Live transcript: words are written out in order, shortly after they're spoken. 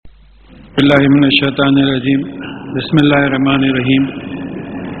اللہ من الشیطان الرجیم بسم اللہ الرحمن الرحیم۔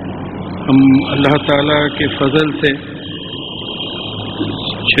 ہم اللہ تعالیٰ کے فضل سے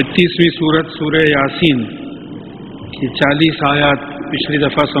 36ویں سورت سورہ یاسین کی 40 آیات پچھلی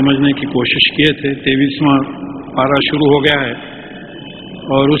دفعہ سمجھنے کی کوشش کیے تھے۔ 23واں پارہ شروع ہو گیا ہے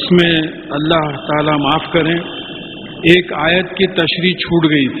اور اس میں اللہ تعالیٰ معاف کریں ایک آیت کی تشریح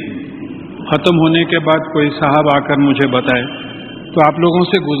چھوٹ گئی تھی، ختم ہونے کے بعد کوئی صاحب آ کر مجھے بتائے۔ تو آپ لوگوں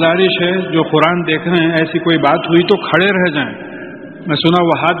سے گزارش ہے جو قرآن دیکھ رہے ہیں ایسی کوئی بات ہوئی تو کھڑے رہ جائیں۔ میں سنا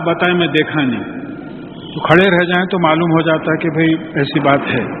وہ ہاتھ بتائے، میں دیکھا نہیں، تو کھڑے رہ جائیں تو معلوم ہو جاتا کہ بھئی ایسی بات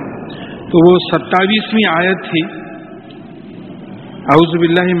ہے۔ تو وہ 27ویں آیت تھی، اعوذ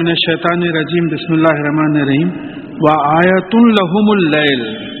باللہ من الشیطان الرجیم بسم اللہ الرحمن الرحیم۔ وَآیَةٌ لَهُمُ اللَّیْلُ،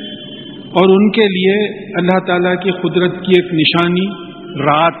 اور ان کے لیے اللہ تعالیٰ کی قدرت کی ایک نشانی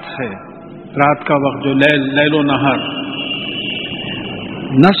رات ہے، رات کا وقت جو لیل و نہار۔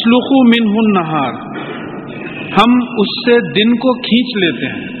 نسلخ منہ النہار، ہم اس سے دن کو کھینچ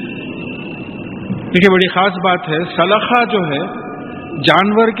لیتے ہیں۔ دیکھیے بڑی خاص بات ہے، سلخہ جو ہے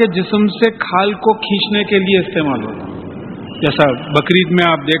جانور کے جسم سے کھال کو کھینچنے کے لیے استعمال ہوتا ہے۔ جیسا بقرعید میں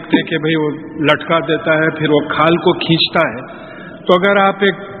آپ دیکھتے ہیں کہ بھئی وہ لٹکا دیتا ہے پھر وہ کھال کو کھینچتا ہے، تو اگر آپ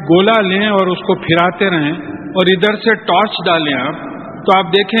ایک گولا لیں اور اس کو پھراتے رہیں اور ادھر سے ٹارچ ڈالیں آپ، تو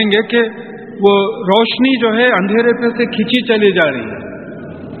آپ دیکھیں گے کہ وہ روشنی جو ہے اندھیرے پہ سے کھینچی چلی جا رہی ہے۔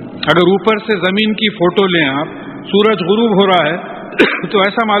 اگر اوپر سے زمین کی فوٹو لیں آپ، سورج غروب ہو رہا ہے تو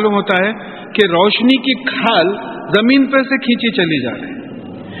ایسا معلوم ہوتا ہے کہ روشنی کی کھال زمین پہ سے کھینچی چلی جا رہی ہے۔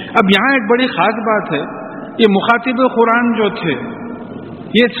 اب یہاں ایک بڑی خاص بات ہے، یہ مخاطب قرآن جو تھے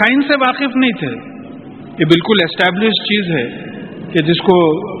یہ سائنس سے واقف نہیں تھے، یہ بالکل اسٹیبلش چیز ہے کہ جس کو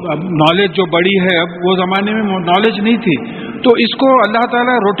نالج جو بڑی ہے، اب وہ زمانے میں نالج نہیں تھی، تو اس کو اللہ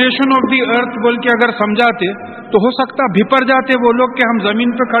تعالیٰ روٹیشن آف دی ارتھ بول کے اگر سمجھاتے تو ہو سکتا بھپر جاتے وہ لوگ کہ ہم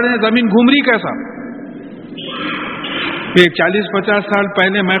زمین پہ کھڑے ہیں، زمین گھوم رہی کیسا۔ ایک 40-50 سال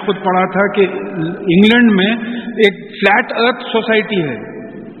پہلے میں خود پڑھا تھا کہ انگلینڈ میں ایک فلیٹ ارتھ سوسائٹی ہے،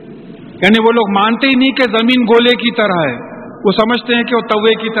 یعنی وہ لوگ مانتے ہی نہیں کہ زمین گولے کی طرح ہے، وہ سمجھتے ہیں کہ وہ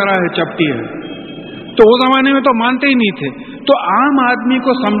توے کی طرح ہے، چپٹی ہے۔ تو وہ زمانے میں تو مانتے ہی نہیں تھے۔ تو عام آدمی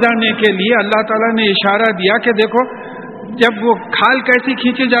کو سمجھانے کے لیے اللہ تعالیٰ نے اشارہ دیا کہ دیکھو جب وہ کھال کیسی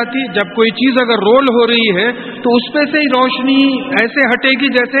کھینچی جاتی، جب کوئی چیز اگر رول ہو رہی ہے تو اس پہ سے ہی روشنی ایسے ہٹے گی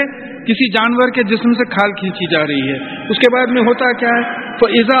جیسے کسی جانور کے جسم سے کھال کھینچی جا رہی ہے۔ اس کے بعد میں ہوتا کیا ہے،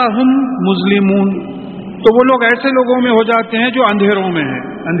 فَإِذَا هُمْ مُظْلِمُونَ، تو وہ لوگ ایسے لوگوں میں ہو جاتے ہیں جو اندھیروں میں ہیں،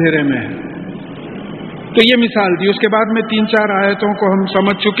 اندھیرے میں ہیں۔ تو یہ مثال دی۔ اس کے بعد میں 3-4 آیتوں کو ہم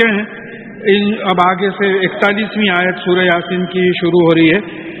سمجھ چکے ہیں۔ اب آگے سے 41ویں آیت سورہ یاسین کی شروع ہو رہی ہے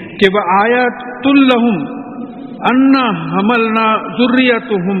کہ وَآیَةٌ لَهُمْ اَنَّا حَمَلْنَا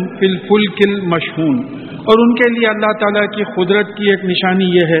ذُرِّيَّتُهُمْ فِي الْفُلْكِ الْمَشْحُونِ، اور ان کے لیے اللہ تعالیٰ کی قدرت کی ایک نشانی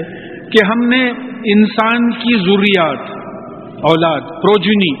یہ ہے کہ ہم نے انسان کی ذریات، اولاد،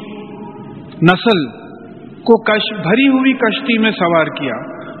 پروجنی، نسل کو بھری ہوئی کشتی میں سوار کیا۔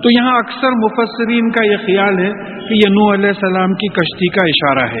 تو یہاں اکثر مفسرین کا یہ خیال ہے کہ یہ نوح علیہ السلام کی کشتی کا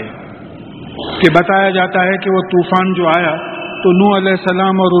اشارہ ہے، کہ بتایا جاتا ہے کہ وہ طوفان جو آیا تو نوح علیہ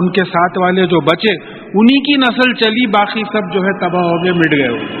السلام اور ان کے ساتھ والے جو بچے انہی کی نسل چلی، باقی سب جو ہے تباہ ہو گئے، مٹ گئے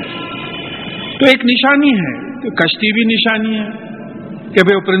ہوئے۔ تو ایک نشانی ہے، کشتی بھی نشانی ہے کہ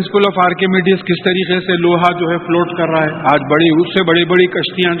بھئی پرنسپل آف آرکیمیڈس کس طریقے سے لوہا جو ہے فلوٹ کر رہا ہے۔ آج اس سے بڑی بڑی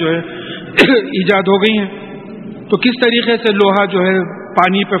کشتیاں جو ہے ایجاد ہو گئی ہیں، تو کس طریقے سے لوہا جو ہے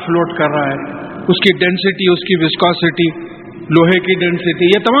پانی پہ فلوٹ کر رہا ہے، اس کی ڈینسٹی، اس کی وسکوسٹی، لوہے کی ڈینسٹی،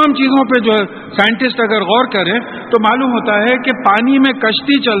 یہ تمام چیزوں پہ جو ہے سائنٹسٹ اگر غور کریں تو معلوم ہوتا ہے کہ پانی میں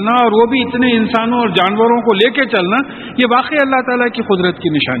کشتی چلنا اور وہ بھی اتنے انسانوں اور جانوروں کو لے کے چلنا، یہ واقعی اللہ تعالیٰ کی قدرت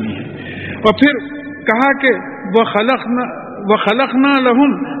کی نشانی ہے۔ اور پھر کہا کہ وَخَلَقْنَا لَهُم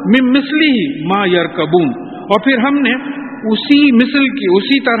مِّن مِّثْلِهِ مَا يَرْكَبُونَ، اور پھر ہم نے اسی مثل کی،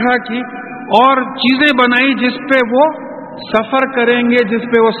 اسی طرح کی اور چیزیں بنائی جس پہ وہ سفر کریں گے، جس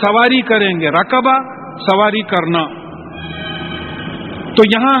پہ وہ سواری کریں گے۔ رکبہ، سواری کرنا۔ تو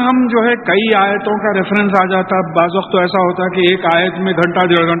یہاں ہم جو ہے کئی آیتوں کا ریفرنس آ جاتا، بعض وقت تو ایسا ہوتا ہے کہ ایک آیت میں گھنٹہ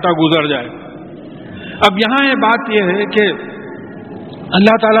 1.5 گھنٹہ گزر جائے۔ اب یہاں یہ بات یہ ہے کہ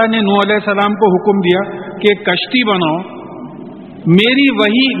اللہ تعالیٰ نے نوح علیہ السلام کو حکم دیا کہ ایک کشتی بناؤ میری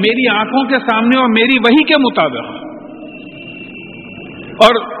وحی، میری آنکھوں کے سامنے اور میری وحی کے مطابق۔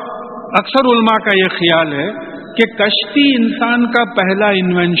 اور اکثر علماء کا یہ خیال ہے کہ کشتی انسان کا پہلا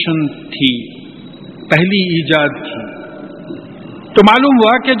انوینشن تھی، پہلی ایجاد تھی۔ تو معلوم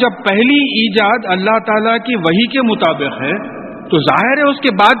ہوا کہ جب پہلی ایجاد اللہ تعالیٰ کی وحی کے مطابق ہے تو ظاہر ہے اس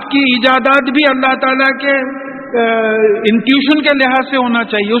کے بعد کی ایجادات بھی اللہ تعالیٰ کے انٹیوشن کے لحاظ سے ہونا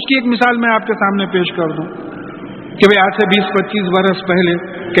چاہیے۔ اس کی ایک مثال میں آپ کے سامنے پیش کر دوں۔ کہ بھئی آج سے 20-25 برس پہلے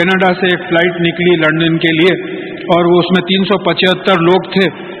کینیڈا سے ایک فلائٹ نکلی لنڈن کے لیے اور وہ اس میں 375 لوگ تھے.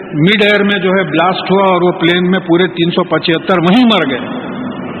 مڈ ایئر میں جو ہے بلاسٹ ہوا اور وہ پلین میں پورے 375 وہیں مر گئے.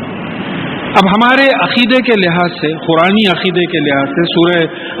 اب ہمارے عقیدے کے لحاظ سے، قرآنی عقیدے کے لحاظ سے، سورہ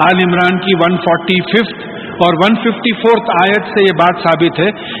آل عمران کی 145 اور 154 آیت سے یہ بات ثابت ہے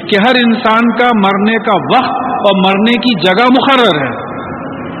کہ ہر انسان کا مرنے کا وقت اور مرنے کی جگہ مقرر ہے.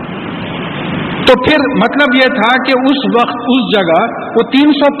 تو پھر مطلب یہ تھا کہ اس وقت اس جگہ وہ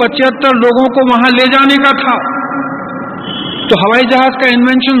 375 لوگوں کو وہاں لے جانے کا تھا. تو ہوائی جہاز کا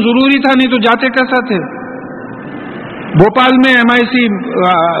انوینشن ضروری تھا، نہیں تو جاتے کیسا تھے. بھوپال میں MIC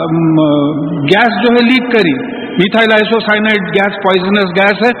گیس جو ہے لیک کری، میتھائل آئسوسائنائڈ گیس، پوائزنس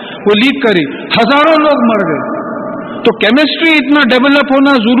گیس ہے، وہ لیک کری، ہزاروں لوگ مر گئے. تو کیمسٹری اتنا ڈیولپ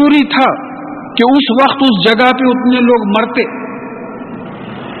ہونا ضروری تھا کہ اس وقت اس جگہ پہ اتنے لوگ مرتے.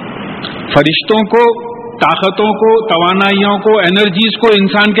 فرشتوں کو، طاقتوں کو، توانائیوں کو، انرجیز کو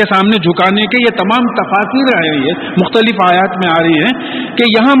انسان کے سامنے جھکانے کے یہ تمام تفاصیر آ رہی ہے، مختلف آیات میں آ رہی ہیں کہ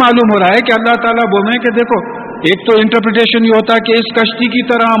یہاں معلوم ہو رہا ہے کہ اللہ تعالیٰ بول رہے ہیں کہ دیکھو، ایک تو انٹرپریٹیشن یہ ہوتا ہے کہ اس کشتی کی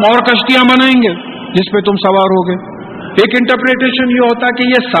طرح ہم اور کشتیاں بنائیں گے جس پہ تم سوار ہوگے. ایک انٹرپریٹیشن یہ ہوتا ہے کہ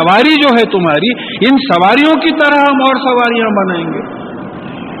یہ سواری جو ہے تمہاری، ان سواریوں کی طرح ہم اور سواریاں بنائیں گے.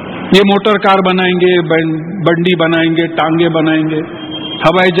 یہ موٹر کار بنائیں گے، بنڈی بنائیں گے، ٹانگے بنائیں گے،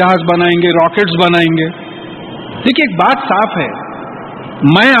 ہوائی جہاز بنائیں گے، راکٹس بنائیں گے. دیکھیے ایک بات صاف ہے،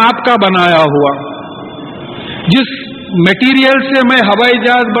 میں آپ کا بنایا ہوا، جس میٹیریل سے میں ہوائی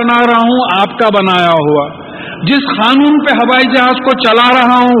جہاز بنا رہا ہوں آپ کا بنایا ہوا، جس قانون پہ ہوائی جہاز کو چلا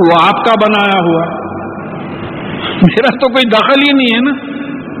رہا ہوں وہ آپ کا بنایا ہوا. میرا تو کوئی دخل ہی نہیں ہے نا.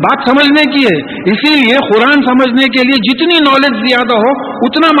 بات سمجھنے کی ہے. اسی لیے قرآن سمجھنے کے لیے جتنی نالج زیادہ ہو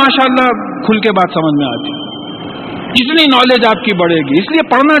اتنا ماشاءاللہ کھل کے بات سمجھ میں آتی ہے. جتنی نالج آپ کی بڑھے گی، اس لیے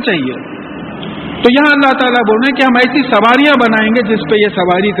پڑھنا چاہیے. تو یہاں اللہ تعالیٰ بول رہے ہیں کہ ہم ایسی سواریاں بنائیں گے جس پہ یہ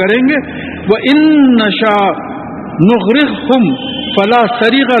سواری کریں گے. وَإِن نَّشَاء نُغْرِقْهُمْ فَلَا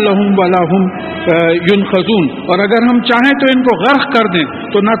صَرِيغَ لَهُمْ وَلَا هُمْ يُنْقَذُونَ. اور اگر ہم چاہیں تو ان کو غرق کر دیں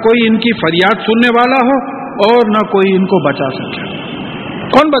تو نہ کوئی ان کی فریاد سننے والا ہو اور نہ کوئی ان کو بچا سکے.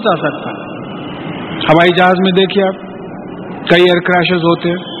 کون بچا سکتا؟ ہوائی جہاز میں دیکھیے آپ، کئی ایئر کریشز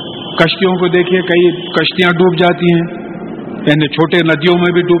ہوتے ہیں. کشتیوں کو دیکھیے، کئی کشتیاں ڈوب جاتی ہیں، یعنی چھوٹے ندیوں میں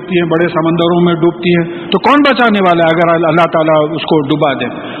بھی ڈوبتی ہیں، بڑے سمندروں میں ڈوبتی ہیں. تو کون بچانے والا ہے اگر اللہ تعالیٰ اس کو ڈبا دے؟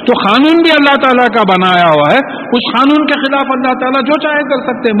 تو قانون بھی اللہ تعالیٰ کا بنایا ہوا ہے. اس قانون کے خلاف اللہ تعالیٰ جو چاہے کر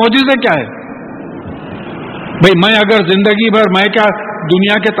سکتے ہیں. معجزے کیا ہے بھئی؟ میں اگر زندگی بھر، میں کیا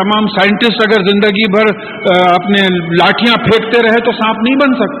دنیا کے تمام سائنٹسٹ اگر زندگی بھر اپنے لاٹھیاں پھینکتے رہے تو سانپ نہیں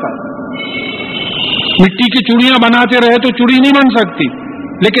بن سکتا. مٹی کی چوڑیاں بناتے رہے تو چوڑی نہیں بن سکتی.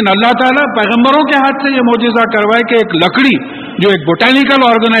 لیکن اللہ تعالیٰ پیغمبروں کے ہاتھ سے یہ معجزہ کروائے کہ ایک لکڑی جو ایک بوٹینیکل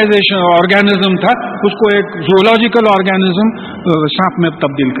آرگینزم تھا اس کو ایک زوولوجیکل آرگینزم سانپ میں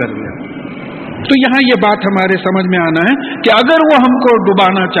تبدیل کر دیا. تو یہاں یہ بات ہمارے سمجھ میں آنا ہے کہ اگر وہ ہم کو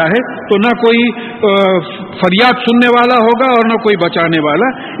ڈبانا چاہے تو نہ کوئی فریاد سننے والا ہوگا اور نہ کوئی بچانے والا.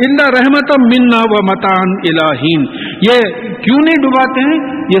 الا رحمتا منا و متاعا الی حین. یہ کیوں نہیں ڈباتے ہیں؟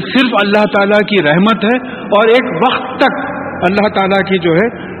 یہ صرف اللہ تعالیٰ کی رحمت ہے اور ایک وقت تک اللہ تعالیٰ کی جو ہے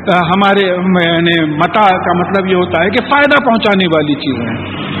ہمارے یعنی متاع کا مطلب یہ ہوتا ہے کہ فائدہ پہنچانے والی چیزیں ہیں.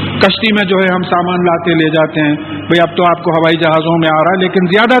 کشتی میں جو ہے ہم سامان لاتے لے جاتے ہیں. بھئی اب تو آپ کو ہوائی جہازوں میں آ رہا ہے، لیکن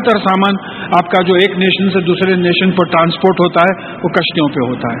زیادہ تر سامان آپ کا جو ایک نیشن سے دوسرے نیشن پر ٹرانسپورٹ ہوتا ہے وہ کشتیوں پہ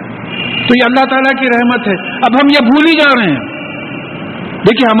ہوتا ہے. تو یہ اللہ تعالیٰ کی رحمت ہے. اب ہم یہ بھول ہی جا رہے ہیں.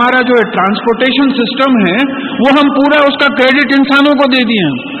 دیکھیے ہمارا جو ٹرانسپورٹیشن سسٹم ہے وہ ہم پورا اس کا کریڈٹ انسانوں کو دے دیے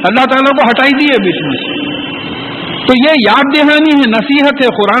ہیں، اللہ تعالیٰ کو ہٹائی دیے بیچ میں سے. تو یہ یاد دہانی ہے، نصیحت ہے.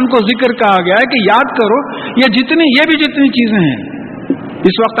 قرآن کو ذکر کہا گیا ہے کہ یاد کرو یہ بھی جتنی چیزیں ہیں.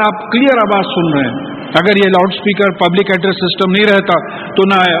 اس وقت آپ کلیئر آواز سن رہے ہیں. اگر یہ loud speaker public address system نہیں رہتا تو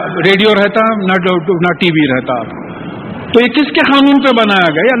نہ ریڈیو رہتا نہ ٹی وی رہتا. تو یہ کس کے قانون پہ بنایا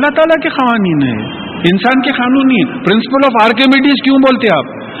گیا؟ یہ اللہ تعالیٰ کے قوانین ہیں، انسان کے قانون نہیں. پرنسپل آف آرکیمیڈیز کیوں بولتے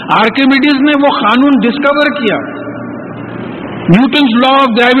آپ؟ آرکیمیڈیز نے وہ قانون ڈسکور کیا. نیوٹنز لا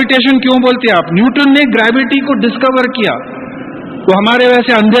آف گریویٹیشن کیوں بولتے آپ؟ نیوٹن نے گریویٹی کو ڈسکور کیا. وہ ہمارے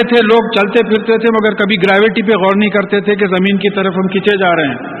ویسے اندھے تھے، لوگ چلتے پھرتے تھے مگر کبھی گریویٹی پہ غور نہیں کرتے تھے کہ زمین کی طرف ہم کھینچے جا رہے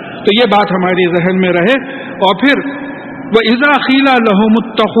ہیں. تو یہ بات ہماری ذہن میں رہے. اور پھر وَإِذَا قِيلَ لَهُمُ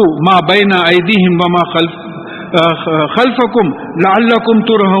اتَّقُوا مَا بَيْنَ أَيْدِيهِمْ وَمَا خَلْفَكُمْ لَعَلَّكُمْ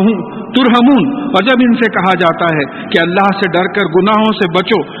تُرْحَمُونَ. اور جب ان سے کہا جاتا ہے کہ اللہ سے ڈر کر گناہوں سے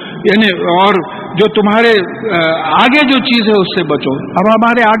بچو، یعنی اور جو تمہارے آگے جو چیز ہے اس سے بچو. اب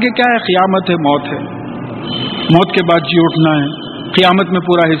ہمارے آگے کیا ہے؟ قیامت ہے، موت ہے. موت کے بعد جی اٹھنا ہے، قیامت میں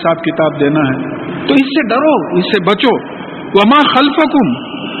پورا حساب کتاب دینا ہے. تو اس سے ڈرو، اس سے بچو. وما خلفکم،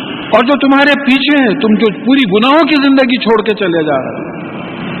 اور جو تمہارے پیچھے ہے، تم جو پوری گناہوں کی زندگی چھوڑ کے چلے جا رہے ہو،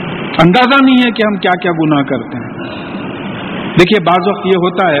 اندازہ نہیں ہے کہ ہم کیا کیا گناہ کرتے ہیں۔ دیکھیے بعض وقت یہ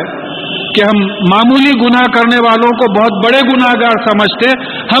ہوتا ہے کہ ہم معمولی گناہ کرنے والوں کو بہت بڑے گناہگار سمجھتے،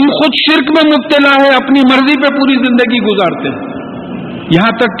 ہم خود شرک میں مبتلا ہے، اپنی مرضی پہ پوری زندگی گزارتے ہیں،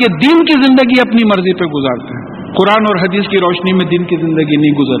 یہاں تک کہ دین کی زندگی اپنی مرضی پہ گزارتے ہیں۔ قرآن اور حدیث کی روشنی میں دین کی زندگی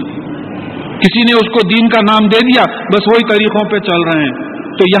نہیں گزرتی، کسی نے اس کو دین کا نام دے دیا، بس وہی طریقوں پہ چل رہے ہیں۔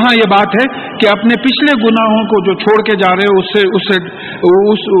 تو یہاں یہ بات ہے کہ اپنے پچھلے گناہوں کو جو چھوڑ کے جا رہے ہو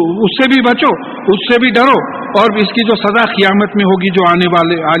اس سے بھی بچو، اس سے بھی ڈرو، اور اس کی جو سزا قیامت میں ہوگی جو آنے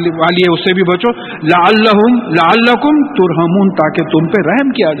والی ہے اس سے بھی بچو۔ لعلکم ترحمون، تاکہ تم پہ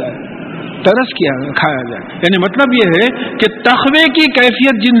رحم کیا جائے، ترس کھایا جائے۔ یعنی مطلب یہ ہے کہ تقوی کی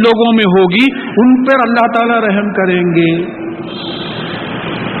کیفیت جن لوگوں میں ہوگی ان پر اللہ تعالی رحم کریں گے۔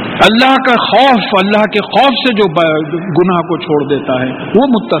 اللہ کا خوف، اللہ کے خوف سے جو گناہ کو چھوڑ دیتا ہے وہ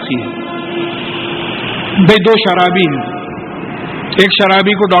متقی ہے۔ بھئی دو شرابی ہیں، ایک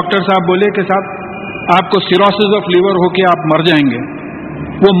شرابی کو ڈاکٹر صاحب بولے کہ صاحب آپ کو سیروسس آف لیور ہو کے آپ مر جائیں گے،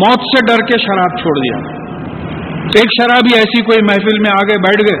 وہ موت سے ڈر کے شراب چھوڑ دیا۔ ایک شرابی ایسی کوئی محفل میں آگے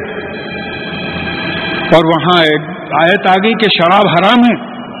بیٹھ گئے اور وہاں ایک آیت آ گئی کہ شراب حرام ہے،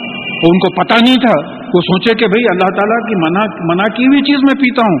 ان کو پتہ نہیں تھا، وہ سوچے کہ بھئی اللہ تعالیٰ کی منع کی ہوئی چیز میں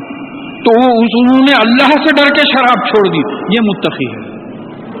پیتا ہوں، تو انہوں نے اللہ سے ڈر کے شراب چھوڑ دی۔ یہ متقی ہے،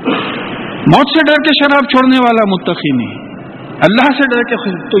 موت سے ڈر کے شراب چھوڑنے والا متقی نہیں، اللہ سے ڈر کے۔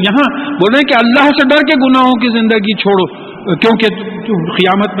 تو یہاں بولے کہ اللہ سے ڈر کے گناہوں کی زندگی چھوڑو، کیونکہ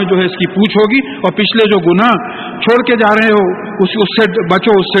قیامت میں جو ہے اس کی پوچھ ہوگی، اور پچھلے جو گناہ چھوڑ کے جا رہے ہو اس سے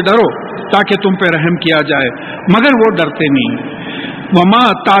بچو، اس سے ڈرو تاکہ تم پہ رحم کیا جائے۔ مگر وہ ڈرتے نہیں۔ وما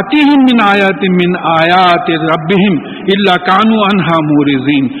تاتیہم من آیات من آیات ربہم الا کانوا عنہا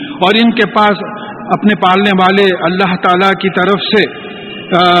معرضین، اور ان کے پاس اپنے پالنے والے اللہ تعالیٰ کی طرف سے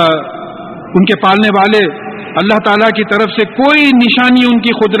ان کے پالنے والے اللہ تعالیٰ کی طرف سے کوئی نشانی ان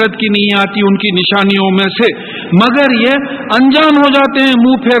کی قدرت کی نہیں آتی ان کی نشانیوں میں سے، مگر یہ انجان ہو جاتے ہیں،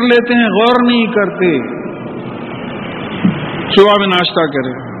 منہ پھیر لیتے ہیں، غور نہیں کرتے۔ صبح میں ناشتہ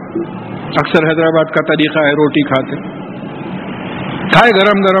کریں، اکثر حیدرآباد کا طریقہ ہے روٹی کھاتے، کھائے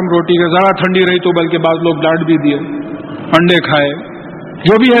گرم گرم روٹی کے، ذرا ٹھنڈی رہی تو بلکہ بعض لوگ ڈانٹ بھی دیے، انڈے کھائے،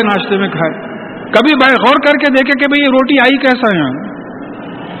 جو بھی ہے ناشتے میں کھائے۔ کبھی بھائی غور کر کے دیکھے کہ بھئی یہ روٹی آئی کیسا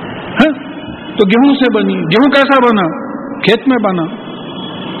ہے؟ تو گیہوں سے بنی، گیہوں کیسا بنا؟ کھیت میں بنا۔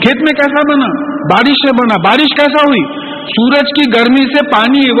 کھیت میں کیسا بنا؟ بارش سے بنا۔ بارش کیسا ہوئی؟ سورج کی گرمی سے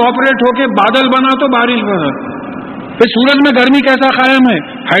پانی ایواپریٹ ہو کے بادل بنا تو بارش بنا۔ پھر سورج میں گرمی کیسا قائم ہے؟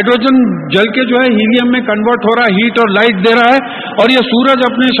 ہائیڈروجن جل کے جو ہے ہیلیم میں کنورٹ ہو رہا ہے، ہیٹ اور لائٹ دے رہا ہے، اور یہ سورج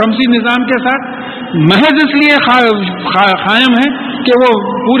اپنے شمسی نظام کے ساتھ محض اس لیے قائم ہے کہ وہ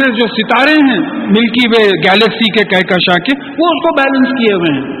پورے جو ستارے ہیں ملکی وے گیلیکسی کے کہکشاں کے، وہ اس کو بیلنس کیے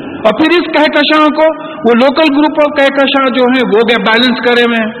ہوئے ہیں، اور پھر اس کہکشاں کو وہ لوکل گروپ آف کہکشاں جو ہیں وہ بیلنس کرے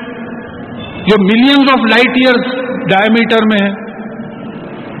ہوئے ہیں، جو ملینز آف لائٹ ایئرز ڈائیمیٹر میں ہے،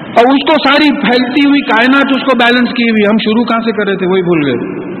 اور اس کو ساری پھیلتی ہوئی کائنات اس کو بیلنس کی ہوئی۔ ہم شروع کہاں سے کر رہے تھے وہی بھول گئے،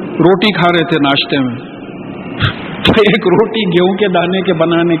 روٹی کھا رہے تھے ناشتے میں، تو ایک روٹی گیہوں کے دانے کے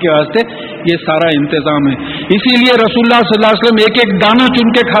بنانے کے واسطے یہ سارا انتظام ہے۔ اسی لیے رسول اللہ صلی اللہ علیہ وسلم ایک ایک دانہ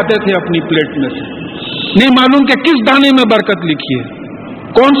چن کے کھاتے تھے اپنی پلیٹ میں سے، نہیں معلوم کہ کس دانے میں برکت لکھی ہے،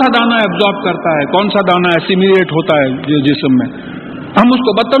 کون سا دانہ ایبزارب کرتا ہے، کون سا دانہ ایسیمیلیٹ ہوتا ہے جسم میں۔ ہم اس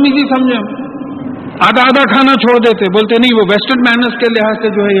کو بدتمیزی سمجھیں، آدھا آدھا کھانا چھوڑ دیتے، بولتے نہیں وہ ویسٹرن مینرز کے لحاظ سے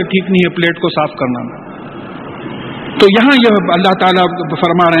جو ہے یہ ٹھیک نہیں ہے پلیٹ کو صاف کرنا۔ تو یہاں یہ اللہ تعالیٰ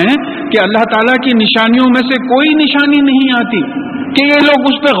فرما رہے ہیں کہ اللہ تعالیٰ کی نشانیوں میں سے کوئی نشانی نہیں آتی کہ یہ لوگ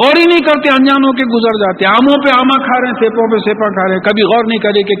اس پہ غور ہی نہیں کرتے، انجان ہو کے گزر جاتے، آموں پہ آما کھا رہے ہیں، سیپوں پہ سیپا کھا رہے ہیں، کبھی غور نہیں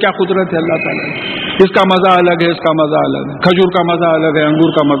کرے کہ کیا قدرت ہے اللہ تعالیٰ کی، اس کا مزہ الگ ہے، اس کا مزہ الگ ہے، کھجور کا مزہ الگ ہے،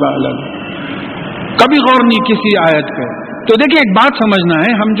 انگور کا مزہ الگ ہے، کبھی غور نہیں کسی آیت پہ۔ تو دیکھیں ایک بات سمجھنا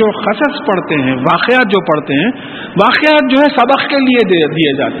ہے، ہم جو قصص پڑھتے ہیں، واقعات جو پڑھتے ہیں، واقعات جو ہے سبق کے لیے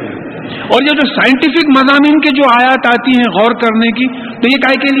دیے جاتے ہیں، اور یہ جو سائنٹیفک مضامین کی جو آیات آتی ہیں غور کرنے کی، تو یہ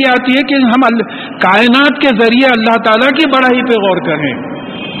کائے کے لیے آتی ہے کہ ہم کائنات کے ذریعے اللہ تعالیٰ کی بڑائی پہ غور کریں،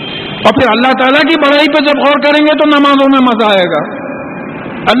 اور پھر اللہ تعالیٰ کی بڑائی پہ جب غور کریں گے تو نمازوں میں مزہ آئے گا،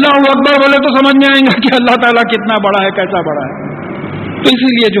 اللہ اکبر بولے تو سمجھ میں آئیں گا کہ اللہ تعالیٰ کتنا بڑا ہے، کیسا بڑا ہے۔ تو اسی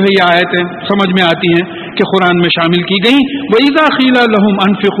لیے جو ہے یہ آیتیں سمجھ میں آتی ہیں کہ قرآن میں شامل کی گئی۔ وَإِذَا قِيلَ لَهُمْ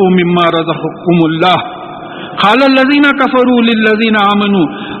أَنفِقُوا مِمَّا رَزَقَكُمُ اللَّهُ قَالَ الَّذِينَ كَفَرُوا لِلَّذِينَ آمَنُوا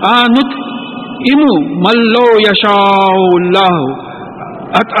أَنُطْعِمُ مَن لَّوْ يَشَاءُ اللَّهُ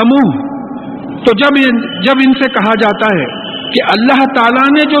أَطْعَمَهُ، تو جب ان سے کہا جاتا ہے کہ اللہ تعالیٰ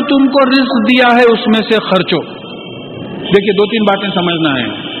نے جو تم کو رزق دیا ہے اس میں سے خرچو۔ دیکھیے دو تین باتیں سمجھنا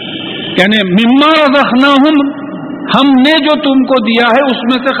ہے، یعنی مما رزقناہم ہم نے جو تم کو دیا ہے اس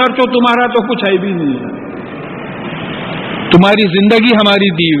میں سے خرچو، تمہارا تو کچھ ہے بھی نہیں ہے، تمہاری زندگی ہماری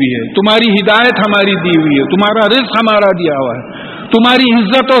دی ہوئی ہے، تمہاری ہدایت ہماری دی ہوئی ہے، تمہارا رزق ہمارا دیا ہوا ہے، تمہاری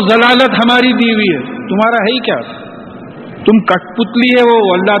عزت و ذلالت ہماری دی ہوئی ہے، تمہارا ہے ہی کیا؟ تم کٹ پتلی ہے وہ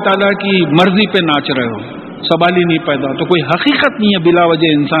اللہ تعالیٰ کی مرضی پہ ناچ رہے ہو، سوال ہی نہیں پیدا، تو کوئی حقیقت نہیں ہے بلا وجہ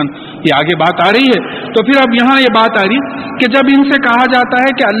انسان. یہ آگے بات آ رہی ہے. تو پھر اب یہاں یہ بات آ رہی کہ جب ان سے کہا جاتا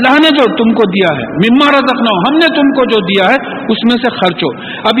ہے کہ اللہ نے جو تم کو دیا ہے، مما رزقناہم، ہم نے تم کو جو دیا ہے اس میں سے خرچو.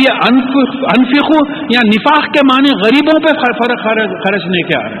 اب یہ انفقو یا نفاق کے معنی غریبوں پہ خرچنے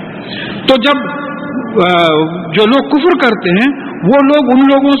کے آ رہے ہیں. تو جب جو لوگ کفر کرتے ہیں وہ لوگ ان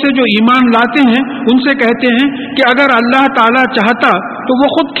لوگوں سے جو ایمان لاتے ہیں ان سے کہتے ہیں کہ اگر اللہ تعالیٰ چاہتا تو وہ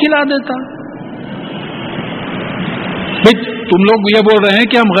خود کھلا دیتا. تم لوگ یہ بول رہے ہیں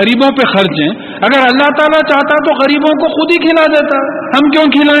کہ ہم غریبوں پہ خرچ ہیں، اگر اللہ تعالیٰ چاہتا تو غریبوں کو خود ہی کھلا دیتا، ہم کیوں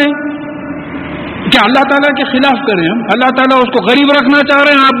کھلائیں؟ کیا اللہ تعالیٰ کے خلاف کریں ہم؟ اللہ تعالیٰ اس کو غریب رکھنا چاہ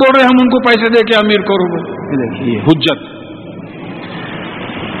رہے ہیں، آپ بول رہے ہیں ہم ان کو پیسے دے کے امیر کرو گے. دیکھیے حجت.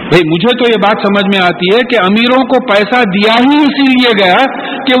 بھئی مجھے تو یہ بات سمجھ میں آتی ہے کہ امیروں کو پیسہ دیا ہی اسی لیے گیا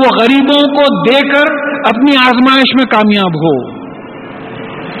کہ وہ غریبوں کو دے کر اپنی آزمائش میں کامیاب ہو.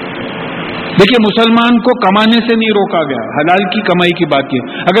 دیکھیے مسلمان کو کمانے سے نہیں روکا گیا، حلال کی کمائی کی بات کی.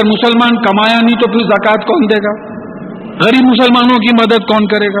 اگر مسلمان کمایا نہیں تو پھر زکوٰۃ کون دے گا؟ غریب مسلمانوں کی مدد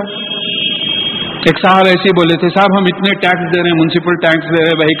کون کرے گا؟ ایک صاحب ایسے بولے تھے، صاحب ہم اتنے ٹیکس دے رہے ہیں، میونسپل ٹیکس دے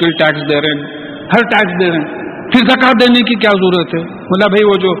رہے ہیں، وہیکل ٹیکس دے رہے ہیں، ہر ٹیکس دے رہے ہیں، پھر زکوٰۃ دینے کی کیا ضرورت ہے؟ بولا بھائی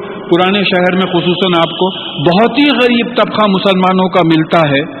وہ جو پرانے شہر میں خصوصاً آپ کو بہت ہی غریب طبقہ مسلمانوں کا ملتا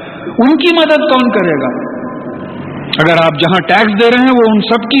ہے، ان کی مدد کون کرے گا؟ اگر آپ جہاں ٹیکس دے رہے ہیں وہ ان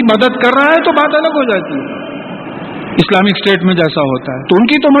سب کی مدد کر رہا ہے تو بات الگ ہو جاتی ہے. اسلامک اسٹیٹ میں جیسا ہوتا ہے تو ان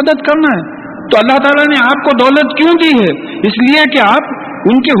کی تو مدد کرنا ہے. تو اللہ تعالیٰ نے آپ کو دولت کیوں دی ہے؟ اس لیے کہ آپ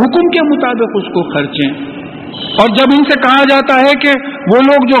ان کے حکم کے مطابق اس کو خرچیں. اور جب ان سے کہا جاتا ہے کہ وہ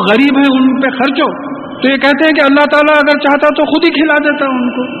لوگ جو غریب ہیں ان پہ خرچو، تو یہ کہتے ہیں کہ اللہ تعالیٰ اگر چاہتا تو خود ہی کھلا دیتا ان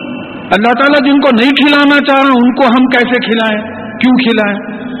کو. اللہ تعالیٰ جن کو نہیں کھلانا چاہ رہا ان کو ہم کیسے کھلائیں، کیوں کھلائیں؟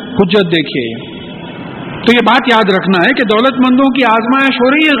 حجت دیکھیے. تو یہ بات یاد رکھنا ہے کہ دولت مندوں کی آزمائش ہو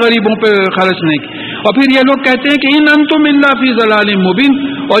رہی ہے غریبوں پہ خرچنے کی. اور پھر یہ لوگ کہتے ہیں کہ ان انتم الا فی ضلال مبین،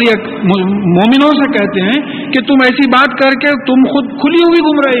 اور یہ مومنوں سے کہتے ہیں کہ تم ایسی بات کر کے تم خود کھلی ہوئی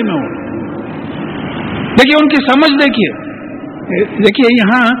گمراہی میں ہو. دیکھیے ان کی سمجھ، دیکھیے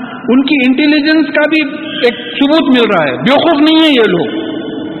یہاں ان کی انٹیلیجنس کا بھی ایک ثبوت مل رہا ہے. بیوقوف نہیں ہے یہ لوگ.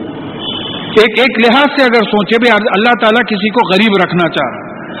 ایک لحاظ سے اگر سوچے بھی اللہ تعالیٰ کسی کو غریب رکھنا چاہ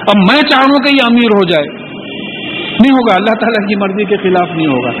رہا، اب میں چاہوں کہ یہ امیر ہو جائے، نہیں ہوگا، اللہ تعالیٰ کی مرضی کے خلاف نہیں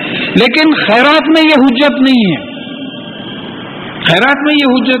ہوگا. لیکن خیرات میں یہ حجت نہیں ہے، خیرات میں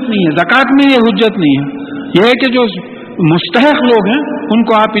یہ حجت نہیں ہے، زکوٰۃ میں یہ حجت نہیں ہے. یہ ہے کہ جو مستحق لوگ ہیں ان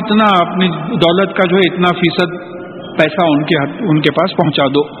کو آپ اتنا اپنی دولت کا جو ہے اتنا فیصد پیسہ ان کے پاس پہنچا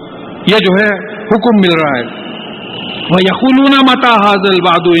دو. یہ جو ہے حکم مل رہا ہے. وَيَقُولُونَ مَتَىٰ هَٰذَا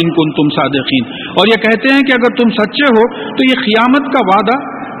الْوَعْدُ إِن كُنتُمْ صَادِقِينَ، اور یہ کہتے ہیں کہ اگر تم سچے ہو تو یہ قیامت کا وعدہ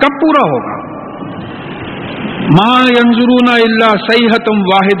کب پورا ہوگا؟ مَا يَنظُرُونَ إِلَّا صَيْحَةً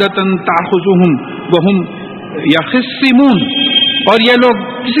وَاحِدَةً تَأْخُذُهُمْ وَهُمْ يَخِصِّمُونَ، اور یہ لوگ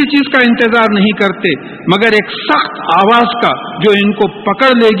کسی چیز کا انتظار نہیں کرتے مگر ایک سخت آواز کا جو ان کو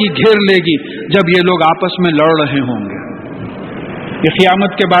پکڑ لے گی، گھیر لے گی، جب یہ لوگ آپس میں لڑ رہے ہوں گے. یہ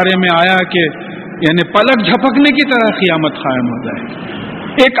قیامت کے بارے میں آیا کہ یعنی پلک جھپکنے کی طرح قیامت قائم ہو جائے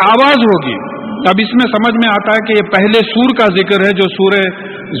گی، ایک آواز ہوگی. اب اس میں سمجھ میں آتا ہے کہ یہ پہلے سور کا ذکر ہے جو سورہ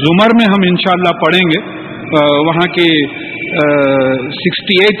زمر میں ہم انشاءاللہ پڑھیں گے. وہاں کی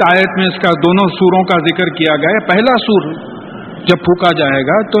 68 آیت میں اس کا دونوں سوروں کا ذکر کیا گیا ہے. پہلا سور جب پھونکا جائے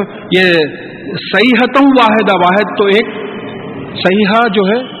گا تو یہ صیحۃ واحدہ، واحد تو ایک صیحہ جو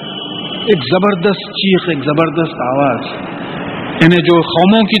ہے ایک زبردست چیخ، ایک زبردست آواز، یعنی جو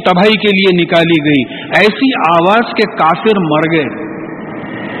قوموں کی تباہی کے لیے نکالی گئی، ایسی آواز کے کافر مر گئے.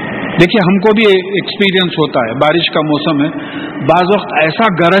 دیکھیے ہم کو بھی ایکسپیرینس ہوتا ہے، بارش کا موسم ہے، بعض وقت ایسا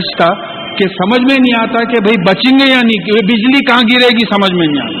گرجتا کہ سمجھ میں نہیں آتا کہ بھئی بچیں گے یا نہیں، کہ بجلی کہاں گرے گی سمجھ میں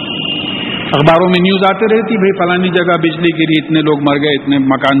نہیں آتا. اخباروں میں نیوز آتے رہتی بھئی فلانی جگہ بجلی گری، اتنے لوگ مر گئے، اتنے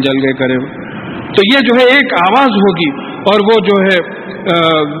مکان جل گئے کرے. تو یہ جو ہے ایک آواز ہوگی، اور وہ جو ہے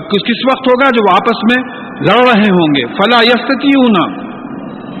کس وقت ہوگا جو آپس میں لڑ رہے ہوں گے. فلا یستطیعون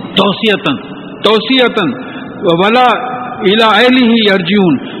توصیۃ ولا الی اہلہ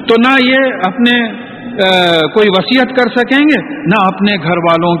یرجعون، تو نہ یہ اپنے کوئی وصیت کر سکیں گے، نہ اپنے گھر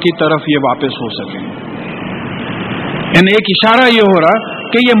والوں کی طرف یہ واپس ہو سکیں گے. یعنی ایک اشارہ یہ ہو رہا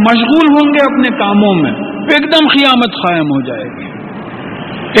کہ یہ مشغول ہوں گے اپنے کاموں میں، ایک دم قیامت قائم ہو جائے گی،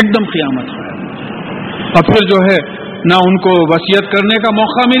 ایک دم قیامت قائم. اور پھر جو ہے نہ ان کو وصیت کرنے کا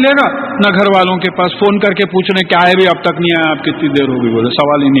موقع ملے گا، نہ گھر والوں کے پاس فون کر کے پوچھنے کیا ہے بھی اب تک نہیں آیا، آپ کتنی دیر ہوگی، بولے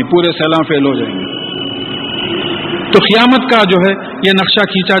سوال ہی نہیں، پورے سیلاں فیل ہو جائیں گے۔ تو قیامت کا جو ہے یہ نقشہ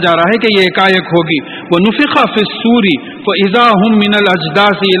کھینچا جا رہا ہے کہ یہ ایک ہوگی۔ وَنُفِخَ فِي الصُّورِ فَإِذَا هُم مِّنَ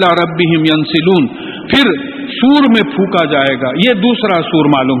الْأَجْدَاثِ إِلَىٰ رَبِّهِمْ يَنسِلُونَ، پھر سور میں پھونکا جائے گا، یہ دوسرا سور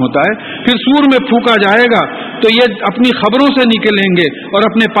معلوم ہوتا ہے، پھر سور میں پھونکا جائے گا تو یہ اپنی خبروں سے نکلیں گے اور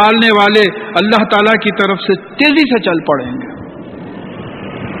اپنے پالنے والے اللہ تعالیٰ کی طرف سے تیزی سے چل پڑیں گے۔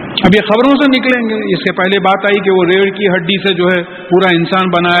 اب یہ خبروں سے نکلیں گے، اس سے پہلے بات آئی کہ وہ ریڑھ کی ہڈی سے جو ہے پورا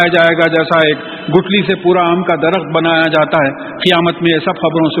انسان بنایا جائے گا، جیسا ایک گٹلی سے پورا آم کا درخت بنایا جاتا ہے، قیامت میں یہ سب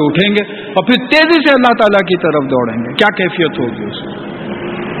خبروں سے اٹھیں گے اور پھر تیزی سے اللہ تعالیٰ کی طرف دوڑیں گے۔ کیا کیفیت ہوگی اس کی؟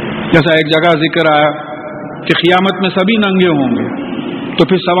 جیسا ایک جگہ ذکر آیا کہ قیامت میں سبھی ننگے ہوں گے، تو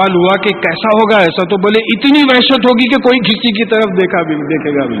پھر سوال ہوا کہ کیسا ہوگا ایسا؟ تو بولے اتنی وحشت ہوگی کہ کوئی کسی کی طرف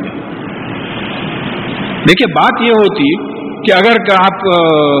دیکھے گا بھی نہیں۔ دیکھیے بات یہ ہوتی کہ اگر آپ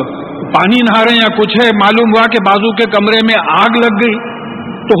پانی نہا رہے ہیں یا کچھ ہے، معلوم ہوا کہ بازو کے کمرے میں آگ لگ گئی،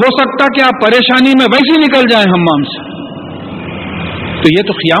 تو ہو سکتا کہ آپ پریشانی میں ویسے نکل جائیں حمام سے۔ تو یہ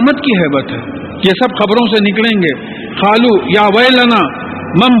تو قیامت کی ہیبت ہے، یہ سب خبروں سے نکلیں گے۔ قالوا یا ویلنا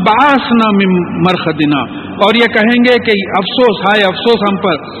من بعثنا من مرقدنا، اور یہ کہیں گے کہ افسوس، ہائے افسوس ہم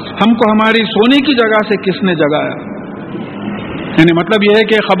پر، ہم کو ہماری سونے کی جگہ سے کس نے جگایا۔ یعنی مطلب یہ ہے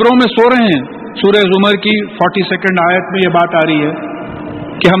کہ خبروں میں سو رہے ہیں۔ سورہ زمر کی 42 آیت میں یہ بات آ رہی ہے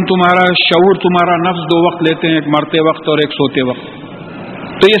کہ ہم تمہارا شعور، تمہارا نفس 2 وقت لیتے ہیں، ایک مرتے وقت اور ایک سوتے وقت۔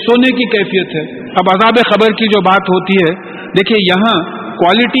 تو یہ سونے کی کیفیت ہے۔ اب عذاب خبر کی جو بات ہوتی ہے، دیکھیے یہاں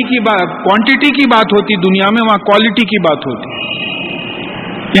کوالٹی کی بات، کوانٹٹی کی بات ہوتی دنیا میں، وہاں کوالٹی کی بات ہوتی ہے۔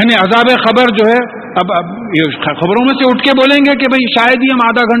 یعنی عذاب خبر جو ہے، اب یہ خبروں میں سے اٹھ کے بولیں گے کہ بھئی شاید ہی ہم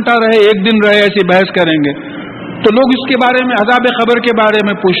آدھا گھنٹہ رہے، 1 دن رہے، ایسی بحث کریں گے، تو لوگ اس کے بارے میں، عذاب خبر کے بارے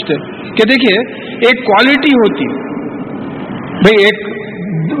میں پوچھتے کہ دیکھیے ایک کوالٹی ہوتی، بھئی ایک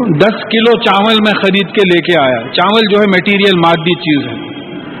 10 کلو چاول میں خرید کے لے کے آیا، چاول جو ہے میٹیریل، مادی چیز ہے،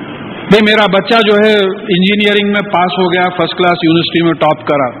 بھئی میرا بچہ جو ہے انجینئرنگ میں پاس ہو گیا، فرسٹ کلاس یونیورسٹی میں ٹاپ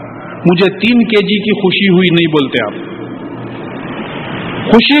کرا، مجھے 3 kg کی خوشی ہوئی، نہیں بولتے آپ۔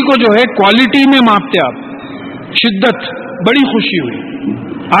 خوشی کو جو ہے کوالٹی میں ماپتے آپ، شدت، بڑی خوشی ہوئی،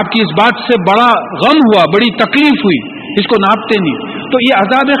 آپ کی اس بات سے بڑا غم ہوا، بڑی تکلیف ہوئی، اس کو ناپتے نہیں۔ تو یہ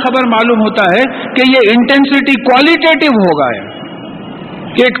عذاب خبر معلوم ہوتا ہے کہ یہ انٹینسٹی کوالٹیٹیو ہوگا،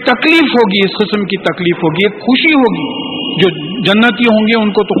 کہ ایک تکلیف ہوگی، اس قسم کی تکلیف ہوگی، ایک خوشی ہوگی، جو جنتی ہوں گے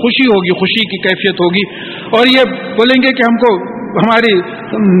ان کو تو خوشی ہوگی، خوشی کی کیفیت ہوگی، اور یہ بولیں گے کہ ہم کو ہماری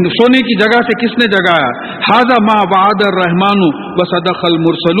سونے کی جگہ سے کس نے جگایا۔ ھذا ما وعد الرحمن وصدق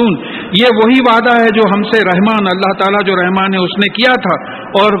المرسلون، یہ وہی وعدہ ہے جو ہم سے رحمان، اللہ تعالیٰ جو رحمان ہے اس نے کیا تھا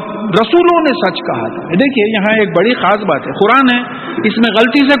اور رسولوں نے سچ کہا تھا۔ دیکھیے یہاں ایک بڑی خاص بات ہے، قرآن ہے، اس میں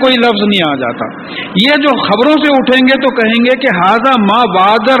غلطی سے کوئی لفظ نہیں آ جاتا۔ یہ جو خبروں سے اٹھیں گے تو کہیں گے کہ ھذا ما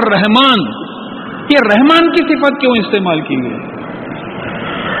وعد الرحمن، یہ رحمان کی صفت کیوں استعمال کی گئی؟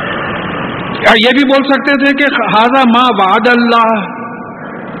 یہ بھی بول سکتے تھے کہ ھذا ما وعد اللہ،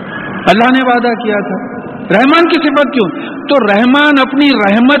 اللہ نے وعدہ کیا تھا، رحمان کی صفت کیوں؟ تو رحمان اپنی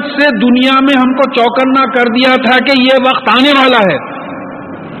رحمت سے دنیا میں ہم کو چوکنا کر دیا تھا کہ یہ وقت آنے والا ہے،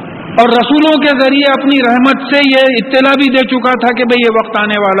 اور رسولوں کے ذریعے اپنی رحمت سے یہ اطلاع بھی دے چکا تھا کہ بھئی یہ وقت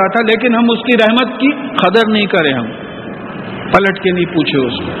آنے والا تھا، لیکن ہم اس کی رحمت کی قدر نہیں کرے، ہم پلٹ کے نہیں پوچھے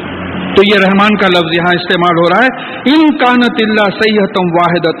اس کو۔ تو یہ رحمان کا لفظ یہاں استعمال ہو رہا ہے۔ ان کانت الا صیحۃ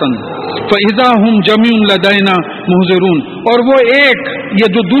واحدۃ فاذا هم جميع لدینا محضرون، اور وہ ایک،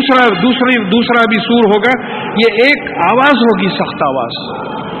 یہ جو دوسرا بھی سور ہوگا، یہ ایک آواز ہوگی، سخت آواز،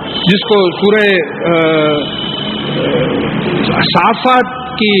 جس کو سورہ صافات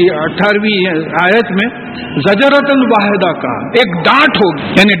کی 18ویں آیت میں زجرۃ واحدہ کا ایک ڈانٹ ہوگی۔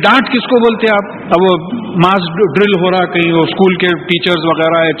 یعنی ڈانٹ کس کو بولتے ہیں آپ؟ اب وہ ماس ڈرل ہو رہا کہیں، وہ اسکول کے ٹیچرز